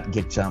help you out,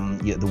 get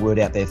the word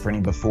out there for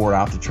any before or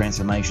after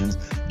transformations.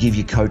 Give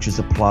your coaches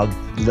a plug.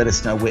 Let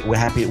us know. We're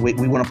happy.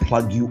 We want to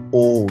plug you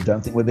all.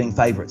 Don't think we're being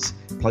favorites.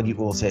 Plug you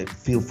all. So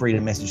feel free to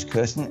message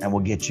Kirsten, and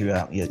we'll get you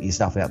your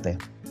stuff out there.